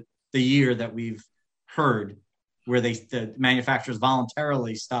number, the year that we've heard where the manufacturers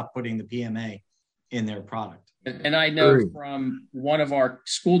voluntarily stopped putting the PMA in their product. And I know from one of our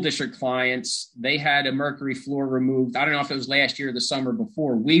school district clients, they had a mercury floor removed. I don't know if it was last year or the summer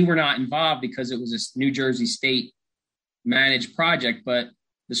before. We were not involved because it was a New Jersey state managed project, but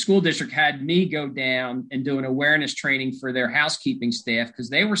the school district had me go down and do an awareness training for their housekeeping staff because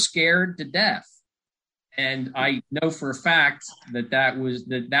they were scared to death. And I know for a fact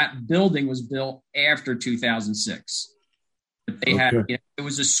that building was built after 2006. They had, it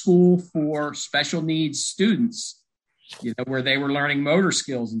was a school for special needs students, where they were learning motor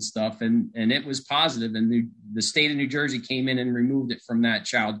skills and stuff, and it was positive. And the state of New Jersey came in and removed it from that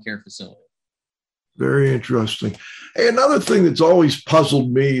child care facility. Very interesting. Hey, another thing that's always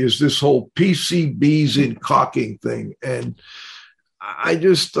puzzled me is this whole PCBs in caulking thing. And I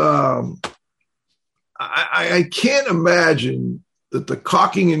just, I can't imagine that the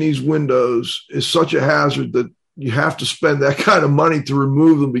caulking in these windows is such a hazard that you have to spend that kind of money to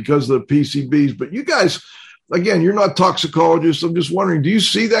remove them because of the PCBs. But you guys, again, you're not toxicologists. I'm just wondering, do you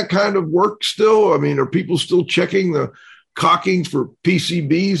see that kind of work still? I mean, are people still checking the caulking for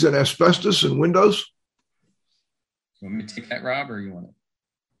PCBs and asbestos in windows? You want me to take that, Rob, or you want to?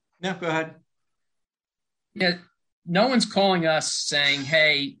 No, go ahead. Yeah, no one's calling us saying,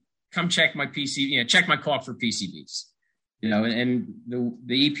 hey, come check my PCB, check my caulk for PCBs. And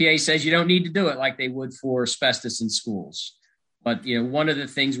the EPA says you don't need to do it like they would for asbestos in schools. But, one of the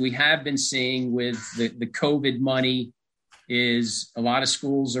things we have been seeing with the COVID money is a lot of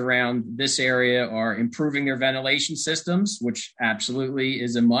schools around this area are improving their ventilation systems, which absolutely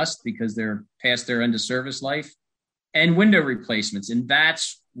is a must because they're past their end of service life, and window replacements. And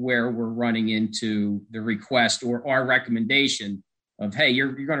that's where we're running into the request or our recommendation of, hey,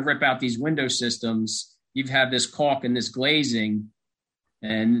 you're going to rip out these window systems. You've had this caulk and this glazing,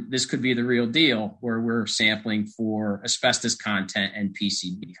 and this could be the real deal, where we're sampling for asbestos content and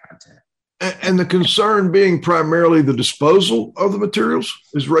PCB content. And the concern being primarily the disposal of the materials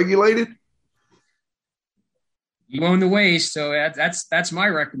is regulated? You own the waste, so that's my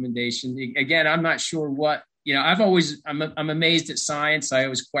recommendation. Again, I'm not sure what, I'm amazed at science. I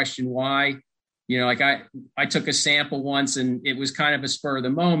always question why. Like I took a sample once and it was kind of a spur of the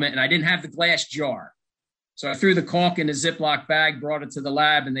moment, and I didn't have the glass jar. So I threw the caulk in a Ziploc bag, brought it to the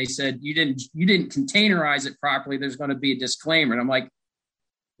lab, and they said, you didn't containerize it properly. There's going to be a disclaimer. And I'm like,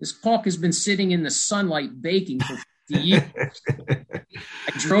 this caulk has been sitting in the sunlight baking for 50 years.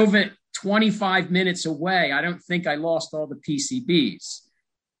 I drove it 25 minutes away. I don't think I lost all the PCBs.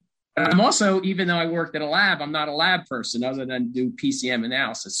 I'm also, even though I worked at a lab, I'm not a lab person other than do PCM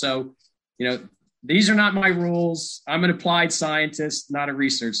analysis. So, these are not my rules. I'm an applied scientist, not a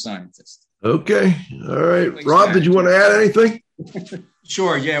research scientist. Okay. All right. Rob, did you want to add anything?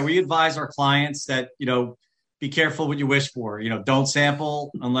 Sure. Yeah. We advise our clients that, be careful what you wish for. Don't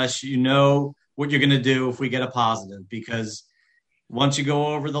sample unless you know what you're going to do if we get a positive, because once you go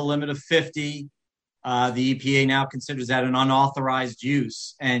over the limit of 50, the EPA now considers that an unauthorized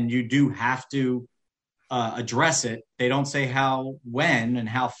use, and you do have to address it. They don't say how, when, and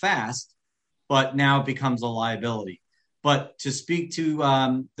how fast, but now it becomes a liability. But to speak to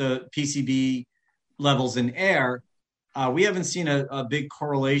the PCB levels in air, we haven't seen a big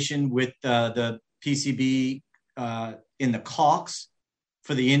correlation with the PCB in the caulks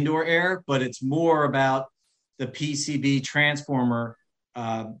for the indoor air, but it's more about the PCB transformer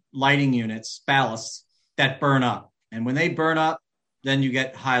lighting units, ballasts, that burn up. And when they burn up, then you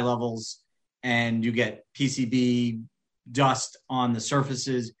get high levels and you get PCB dust on the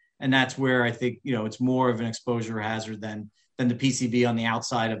surfaces. And that's where I think, it's more of an exposure hazard than the PCB on the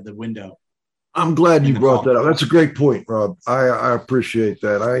outside of the window. I'm glad you brought that up. That's a great point, Rob. I appreciate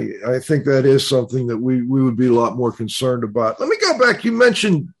that. I think that is something that we would be a lot more concerned about. Let me go back. You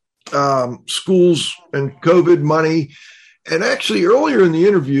mentioned schools and COVID money. And actually, earlier in the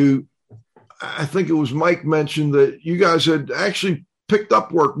interview, I think it was Mike mentioned that you guys had actually picked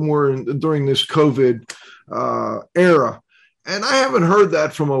up work more during this COVID era. And I haven't heard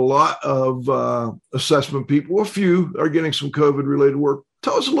that from a lot of assessment people. A few are getting some COVID-related work.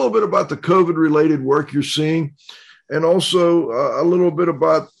 Tell us a little bit about the COVID-related work you're seeing, and also a little bit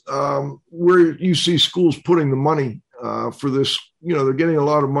about where you see schools putting the money for this. They're getting a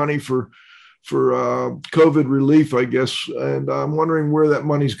lot of money for COVID relief, I guess, and I'm wondering where that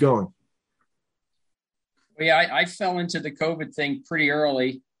money's going. Well, yeah, I fell into the COVID thing pretty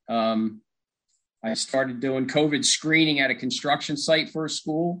early. I started doing COVID screening at a construction site for a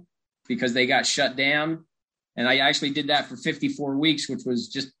school because they got shut down. And I actually did that for 54 weeks, which was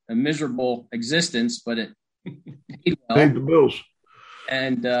just a miserable existence, but it paid well. Paid the bills.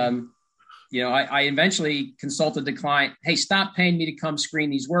 And, I eventually consulted the client, hey, stop paying me to come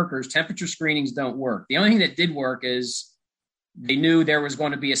screen these workers. Temperature screenings don't work. The only thing that did work is they knew there was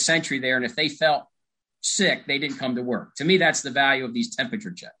going to be a sentry there. And if they felt sick, they didn't come to work. To me, that's the value of these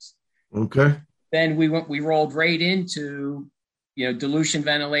temperature checks. Okay. Then we rolled right into, dilution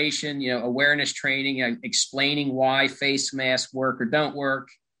ventilation, awareness training, explaining why face masks work or don't work,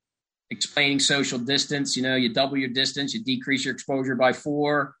 explaining social distance. You double your distance, you decrease your exposure by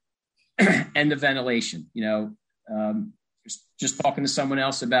 4, and the ventilation. Just talking to someone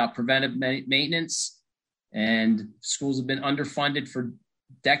else about preventive maintenance, and schools have been underfunded for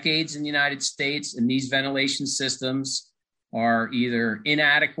decades in the United States, and these ventilation systems are either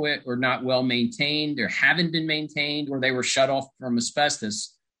inadequate or not well maintained, or haven't been maintained, or they were shut off from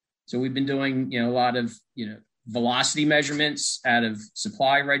asbestos. So we've been doing, a lot of, velocity measurements out of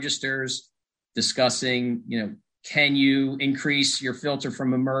supply registers, discussing, can you increase your filter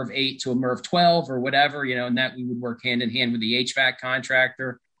from a MERV 8 to a MERV 12 or whatever, and that we would work hand in hand with the HVAC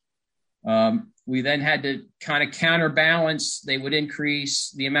contractor. We then had to kind of counterbalance. They would increase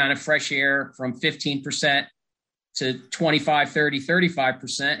the amount of fresh air from 15% to 25, 30,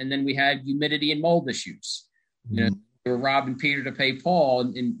 35%. And then we had humidity and mold issues. We were robbing Peter to pay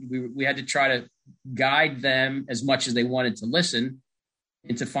Paul, and we had to try to guide them as much as they wanted to listen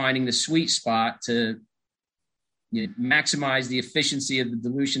into finding the sweet spot to maximize the efficiency of the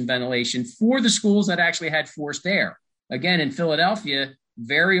dilution ventilation for the schools that actually had forced air. Again, in Philadelphia,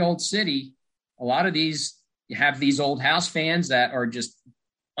 very old city, a lot of these have these old house fans that are just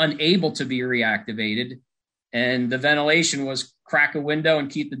unable to be reactivated. And the ventilation was crack a window and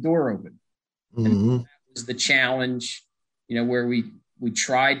keep the door open. And that was the challenge, where we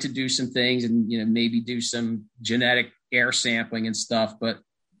tried to do some things and, maybe do some genetic air sampling and stuff, but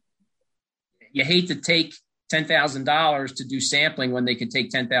you hate to take $10,000 to do sampling when they could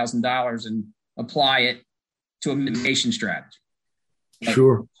take $10,000 and apply it to a mitigation strategy.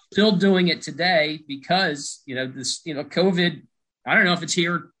 Sure. Still doing it today because, this, COVID, I don't know if it's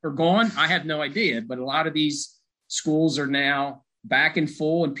here or gone. I have no idea, but a lot of these schools are now back in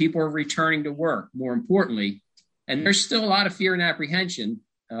full and people are returning to work, more importantly. And there's still a lot of fear and apprehension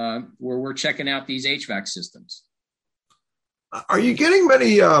where we're checking out these HVAC systems. Are you getting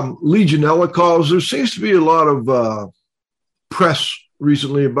many Legionella calls? There seems to be a lot of press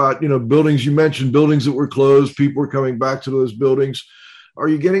recently about, buildings. You mentioned buildings that were closed. People were coming back to those buildings. Are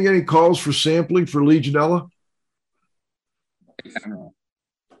you getting any calls for sampling for Legionella?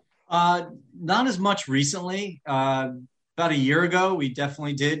 Not as much recently. About a year ago, we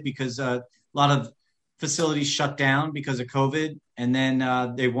definitely did because a lot of facilities shut down because of COVID. And then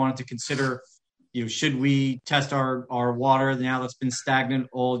they wanted to consider, should we test our water now that's been stagnant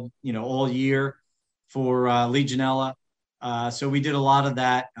all year for Legionella? So we did a lot of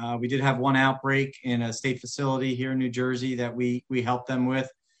that. We did have one outbreak in a state facility here in New Jersey that we helped them with.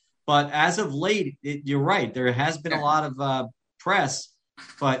 But as of late, you're right. There has been a lot of press,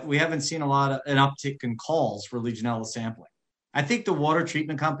 but we haven't seen an uptick in calls for Legionella sampling. I think the water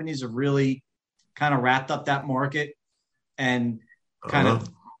treatment companies have really kind of wrapped up that market and kind of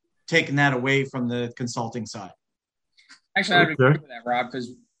taken that away from the consulting side. Actually, I would agree with that, Rob,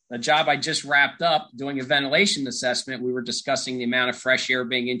 because the job I just wrapped up doing a ventilation assessment, we were discussing the amount of fresh air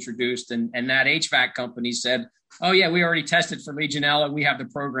being introduced, and that HVAC company said, oh, yeah, we already tested for Legionella. We have the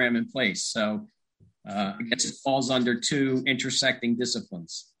program in place. So I guess it falls under two intersecting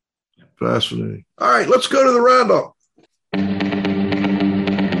disciplines. Fascinating. All right, let's go to the roundup.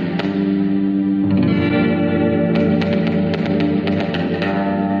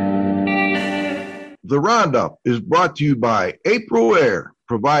 The Roundup is brought to you by April Air,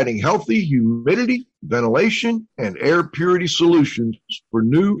 providing healthy humidity, ventilation, and air purity solutions for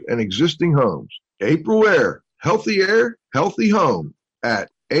new and existing homes. April Air, healthy air, healthy home at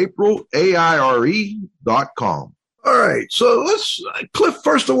aprilaire.com. All right, so Cliff,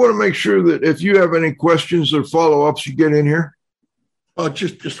 first I want to make sure that if you have any questions or follow-ups, you get in here.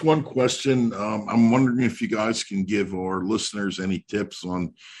 Just one question. I'm wondering if you guys can give our listeners any tips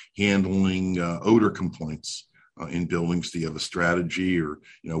on handling odor complaints in buildings. Do you have a strategy, or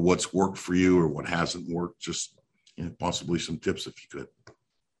what's worked for you or what hasn't worked? Just possibly some tips if you could.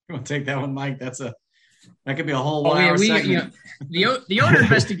 You want to take that one, Mike? That could be a whole 1 hour segment. The odor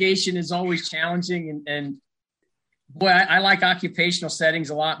investigation is always challenging, and boy, I like occupational settings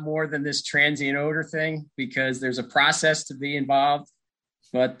a lot more than this transient odor thing because there's a process to be involved.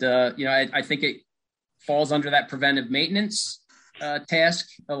 But, I think it falls under that preventive maintenance task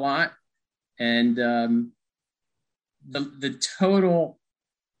a lot. And the total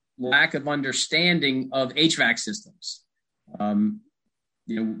lack of understanding of HVAC systems. I've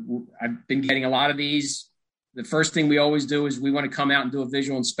been getting a lot of these. The first thing we always do is we want to come out and do a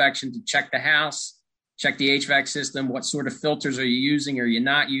visual inspection to check the house, check the HVAC system. What sort of filters are you using? Or are you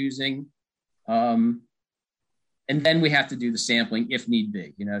not using? And then we have to do the sampling if need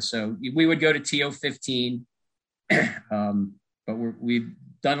be, so we would go to TO15, but we've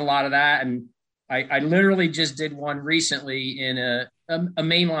done a lot of that. And I literally just did one recently in a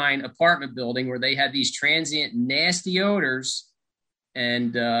mainline apartment building where they had these transient nasty odors.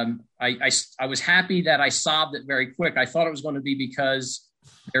 And I was happy that I solved it very quick. I thought it was going to be because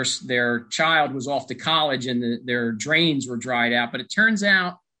their child was off to college and their drains were dried out. But it turns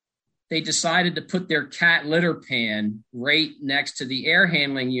out they decided to put their cat litter pan right next to the air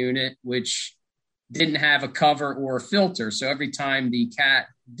handling unit, which didn't have a cover or a filter. So every time the cat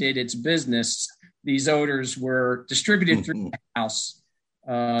did its business, these odors were distributed through the house.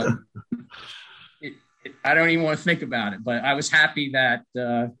 I don't even want to think about it, but I was happy that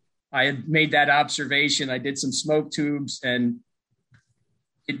I had made that observation. I did some smoke tubes, and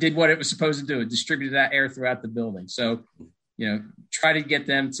it did what it was supposed to do. It distributed that air throughout the building. So, try to get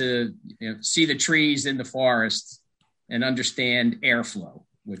them to see the trees in the forest and understand airflow,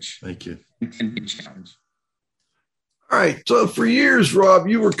 which Thank you. Can be a challenge. All right. So for years, Rob,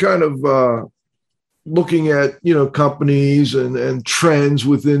 you were kind of looking at, companies and trends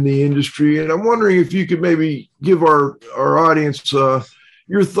within the industry. And I'm wondering if you could maybe give our audience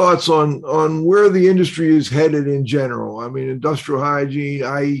your thoughts on where the industry is headed in general. I mean, industrial hygiene,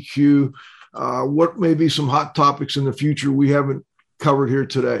 IEQ, what may be some hot topics in the future we haven't covered here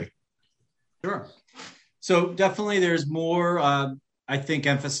today? Sure. So definitely there's more, I think,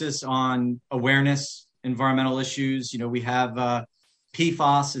 emphasis on awareness, environmental issues. We have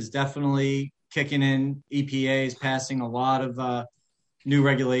PFAS is definitely kicking in. EPA is passing a lot of new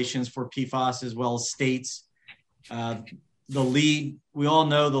regulations for PFAS, as well as states. We all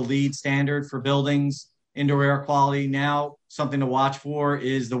know the lead standard for buildings, indoor air quality. Now, something to watch for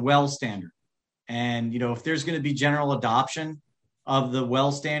is the WELL standard. And, if there's going to be general adoption of the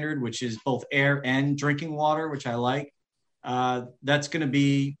WELL standard, which is both air and drinking water, which I like, that's going to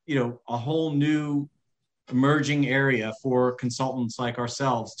be, a whole new emerging area for consultants like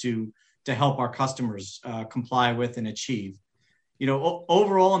ourselves to help our customers comply with and achieve.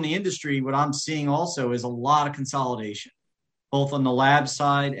 Overall in the industry, what I'm seeing also is a lot of consolidation, both on the lab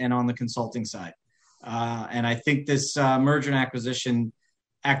side and on the consulting side. And I think this merger and acquisition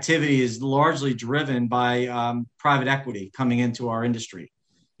activity is largely driven by private equity coming into our industry.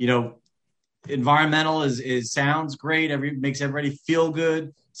 Environmental is sounds great. Makes everybody feel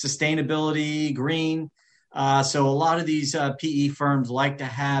good. Sustainability, green. So a lot of these PE firms like to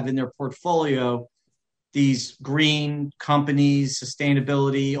have in their portfolio these green companies,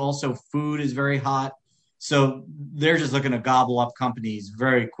 sustainability. Also, food is very hot. So they're just looking to gobble up companies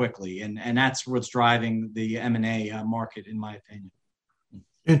very quickly. And that's what's driving the M&A market, in my opinion.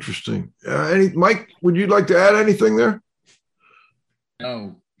 Interesting. Mike, would you like to add anything there?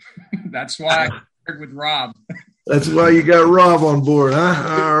 No. That's why I started with Rob. That's why you got Rob on board,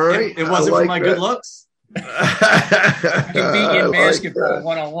 huh? All right. It wasn't for my good looks. I can beat you in basketball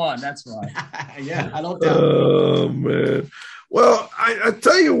one-on-one. That's why. Yeah, I don't doubt. Oh, man. Well, I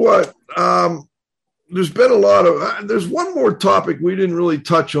tell you what, there's been a lot of there's one more topic we didn't really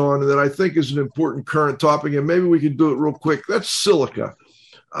touch on that I think is an important current topic, and maybe we could do it real quick. That's silica.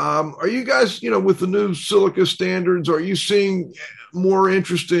 Are you guys, with the new silica standards, are you seeing more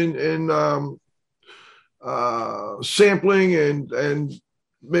interest in sampling and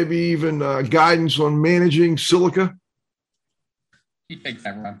maybe even guidance on managing silica? You take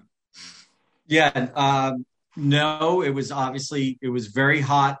that, Ron. Yeah. No, it was very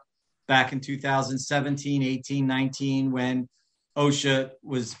hot back in 2017, 18, 19, when OSHA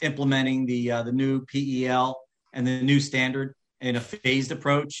was implementing the new PEL and the new standard in a phased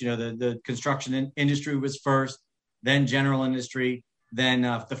approach. The construction industry was first, then general industry, then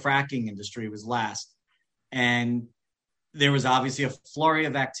the fracking industry was last. And there was obviously a flurry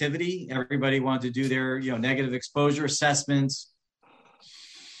of activity. Everybody wanted to do their, negative exposure assessments.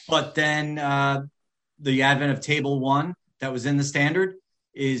 But then the advent of Table 1 that was in the standard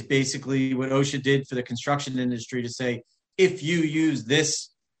is basically what OSHA did for the construction industry to say, if you use this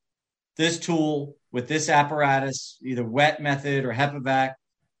tool with this apparatus, either wet method or HEPA-vac,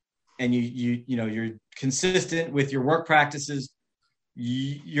 and you're consistent with your work practices,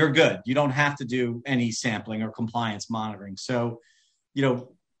 you're good. You don't have to do any sampling or compliance monitoring. So,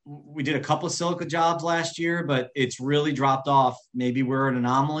 we did a couple of silica jobs last year, but it's really dropped off. Maybe we're an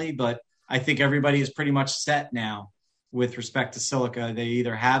anomaly, but I think everybody is pretty much set now with respect to silica. They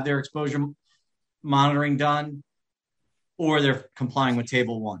either have their exposure monitoring done or they're complying with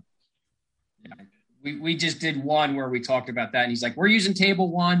Table 1. We just did one where we talked about that, and he's like, we're using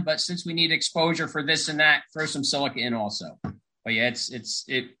Table 1, but since we need exposure for this and that, throw some silica in also. But yeah,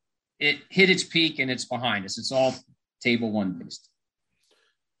 it hit its peak and it's behind us. It's all Table 1 based.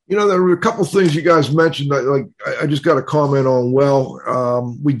 There were a couple of things you guys mentioned. I just got a comment on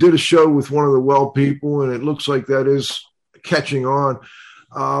WELL. We did a show with one of the WELL people, and it looks like that is catching on.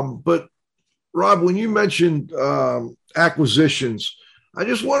 But Rob, when you mentioned acquisitions, I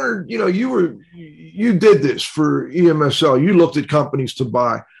just wondered, you did this for EMSL. You looked at companies to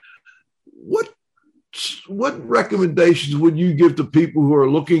buy. What what recommendations would you give to people who are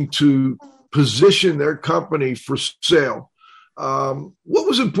looking to position their company for sale? What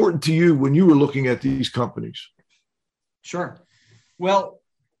was important to you when you were looking at these companies? Sure. Well,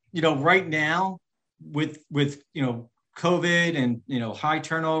 right now with COVID and, high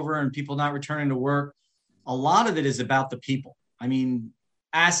turnover and people not returning to work, a lot of it is about the people. I mean,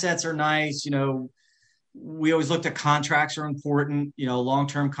 assets are nice. We always looked at contracts are important,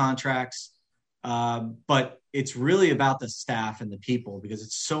 long-term contracts. But it's really about the staff and the people, because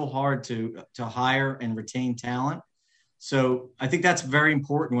it's so hard to hire and retain talent. So I think that's very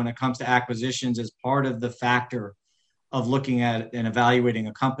important when it comes to acquisitions, as part of the factor of looking at and evaluating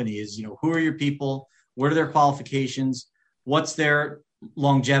a company is, who are your people? What are their qualifications? What's their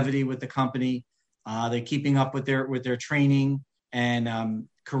longevity with the company? Are they keeping up with their training and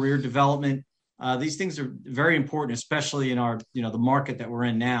career development? These things are very important, especially in our, the market that we're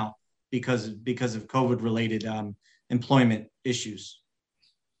in now, because of COVID related employment issues.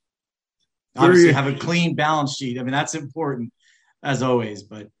 Obviously, have a clean balance sheet. I mean, that's important as always,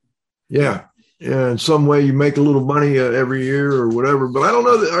 but yeah, in some way you make a little money every year or whatever, but I don't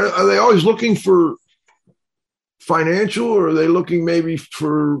know, are they always looking for financial, or are they looking maybe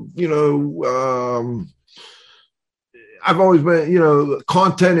for, I've always been,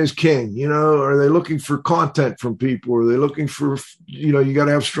 content is king, are they looking for content from people? Are they looking for, you got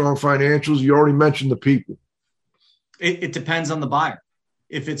to have strong financials? You already mentioned the people. It depends on the buyer.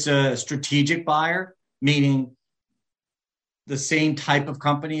 If it's a strategic buyer, meaning the same type of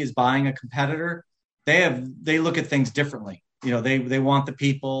company is buying a competitor, they look at things differently. They want the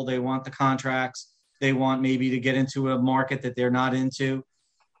people, they want the contracts, they want maybe to get into a market that they're not into.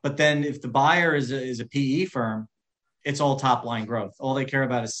 But then if the buyer is a PE firm, it's all top line growth. All they care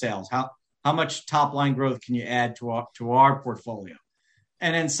about is sales. How much top line growth can you add to our portfolio?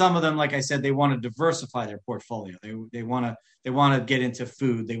 And then some of them, like I said, they want to diversify their portfolio. They want to get into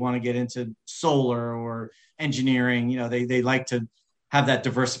food. They want to get into solar or engineering. They like to have that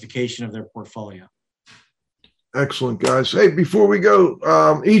diversification of their portfolio. Excellent, guys. Hey, before we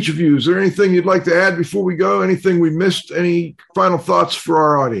go, each of you, is there anything you'd like to add before we go? Anything we missed? Any final thoughts for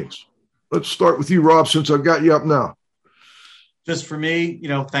our audience? Let's start with you, Rob, since I've got you up now. Just for me,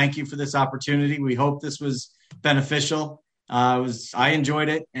 thank you for this opportunity. We hope this was beneficial. I enjoyed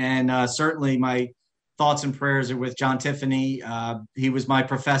it, and certainly my thoughts and prayers are with John Tiffany. He was my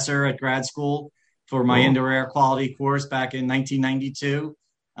professor at grad school for my indoor air quality course back in 1992.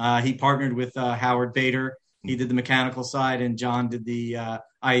 He partnered with Howard Bader. He did the mechanical side, and John did the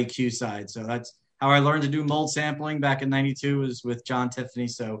IEQ side. So that's how I learned to do mold sampling back in 92, was with John Tiffany.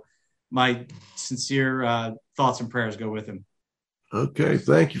 So my sincere thoughts and prayers go with him. Okay,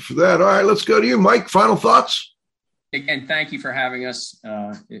 thank you for that. All right, let's go to you, Mike. Final thoughts? Again, thank you for having us.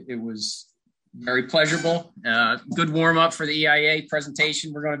 It was very pleasurable. Good warm-up for the EIA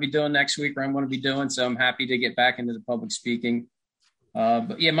presentation we're going to be doing next week, or I'm going to be doing. So I'm happy to get back into the public speaking.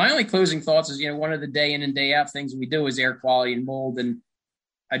 But yeah, my only closing thoughts is, one of the day in and day out things we do is air quality and mold. And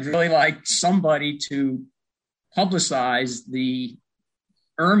I'd really like somebody to publicize the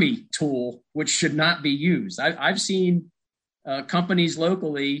ERMI tool, which should not be used. I've seen companies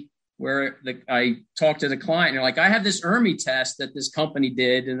locally where I talked to the client and they're like, I have this ERMI test that this company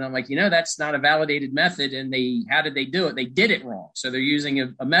did. And I'm like, that's not a validated method. And how did they do it? They did it wrong. So they're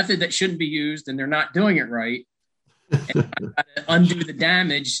using a method that shouldn't be used, and they're not doing it right. And I've got to undo the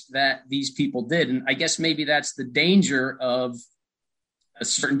damage that these people did. And I guess maybe that's the danger of a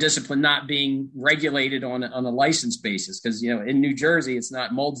certain discipline not being regulated on a license basis. Because, in New Jersey,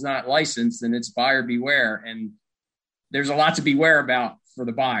 mold's not licensed, and it's buyer beware. And there's a lot to beware about for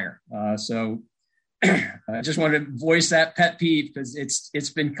the buyer. So I just wanted to voice that pet peeve, because it's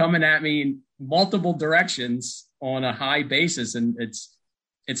been coming at me in multiple directions on a high basis. And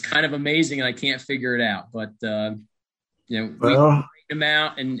it's kind of amazing, and I can't figure it out. But, we bring them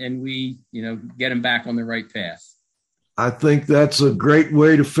out and we, get them back on the right path. I think that's a great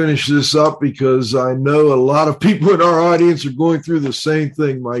way to finish this up, because I know a lot of people in our audience are going through the same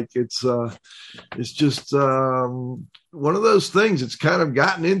thing, Mike. It's just one of those things. It's kind of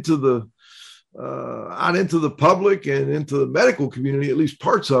gotten into the out into the public and into the medical community, at least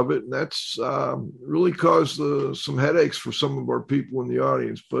parts of it. And that's really caused some headaches for some of our people in the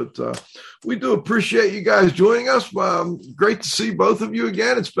audience. But we do appreciate you guys joining us. Great to see both of you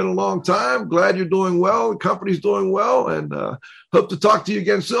again. It's been a long time. Glad you're doing well. The company's doing well, and hope to talk to you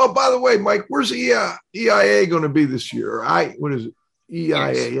again soon. Oh, by the way, Mike, where's EIA going to be this year? What is it?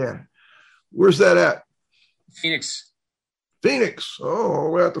 EIA, yes. Yeah. Where's that at? Phoenix. Oh, all the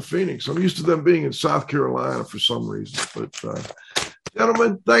way out to Phoenix. I'm used to them being in South Carolina for some reason. But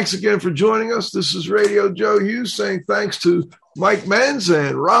Gentlemen, thanks again for joining us. This is Radio Joe Hughes saying thanks to Mike Menz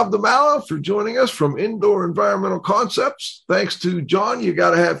and Rob DeMallo for joining us from Indoor Environmental Concepts. Thanks to John, you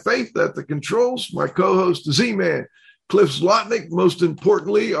got to have faith at the controls. My co-host, the Z-Man, Cliff Zlotnick. Most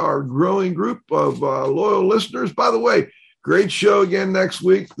importantly, our growing group of loyal listeners. By the way, great show again next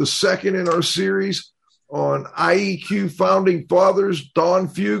week, the second in our series on IEQ founding fathers. Don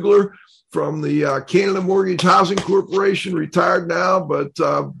Fugler from the Canada Mortgage Housing Corporation, retired now, but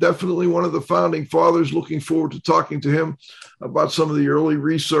definitely one of the founding fathers. Looking forward to talking to him about some of the early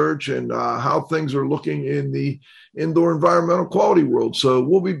research and how things are looking in the indoor environmental quality world. So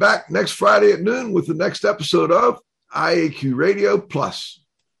we'll be back next Friday at noon with the next episode of IAQ Radio Plus.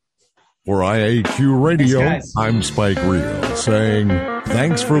 For IAQ Radio, I'm Spike Reel saying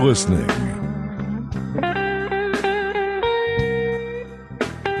thanks for listening.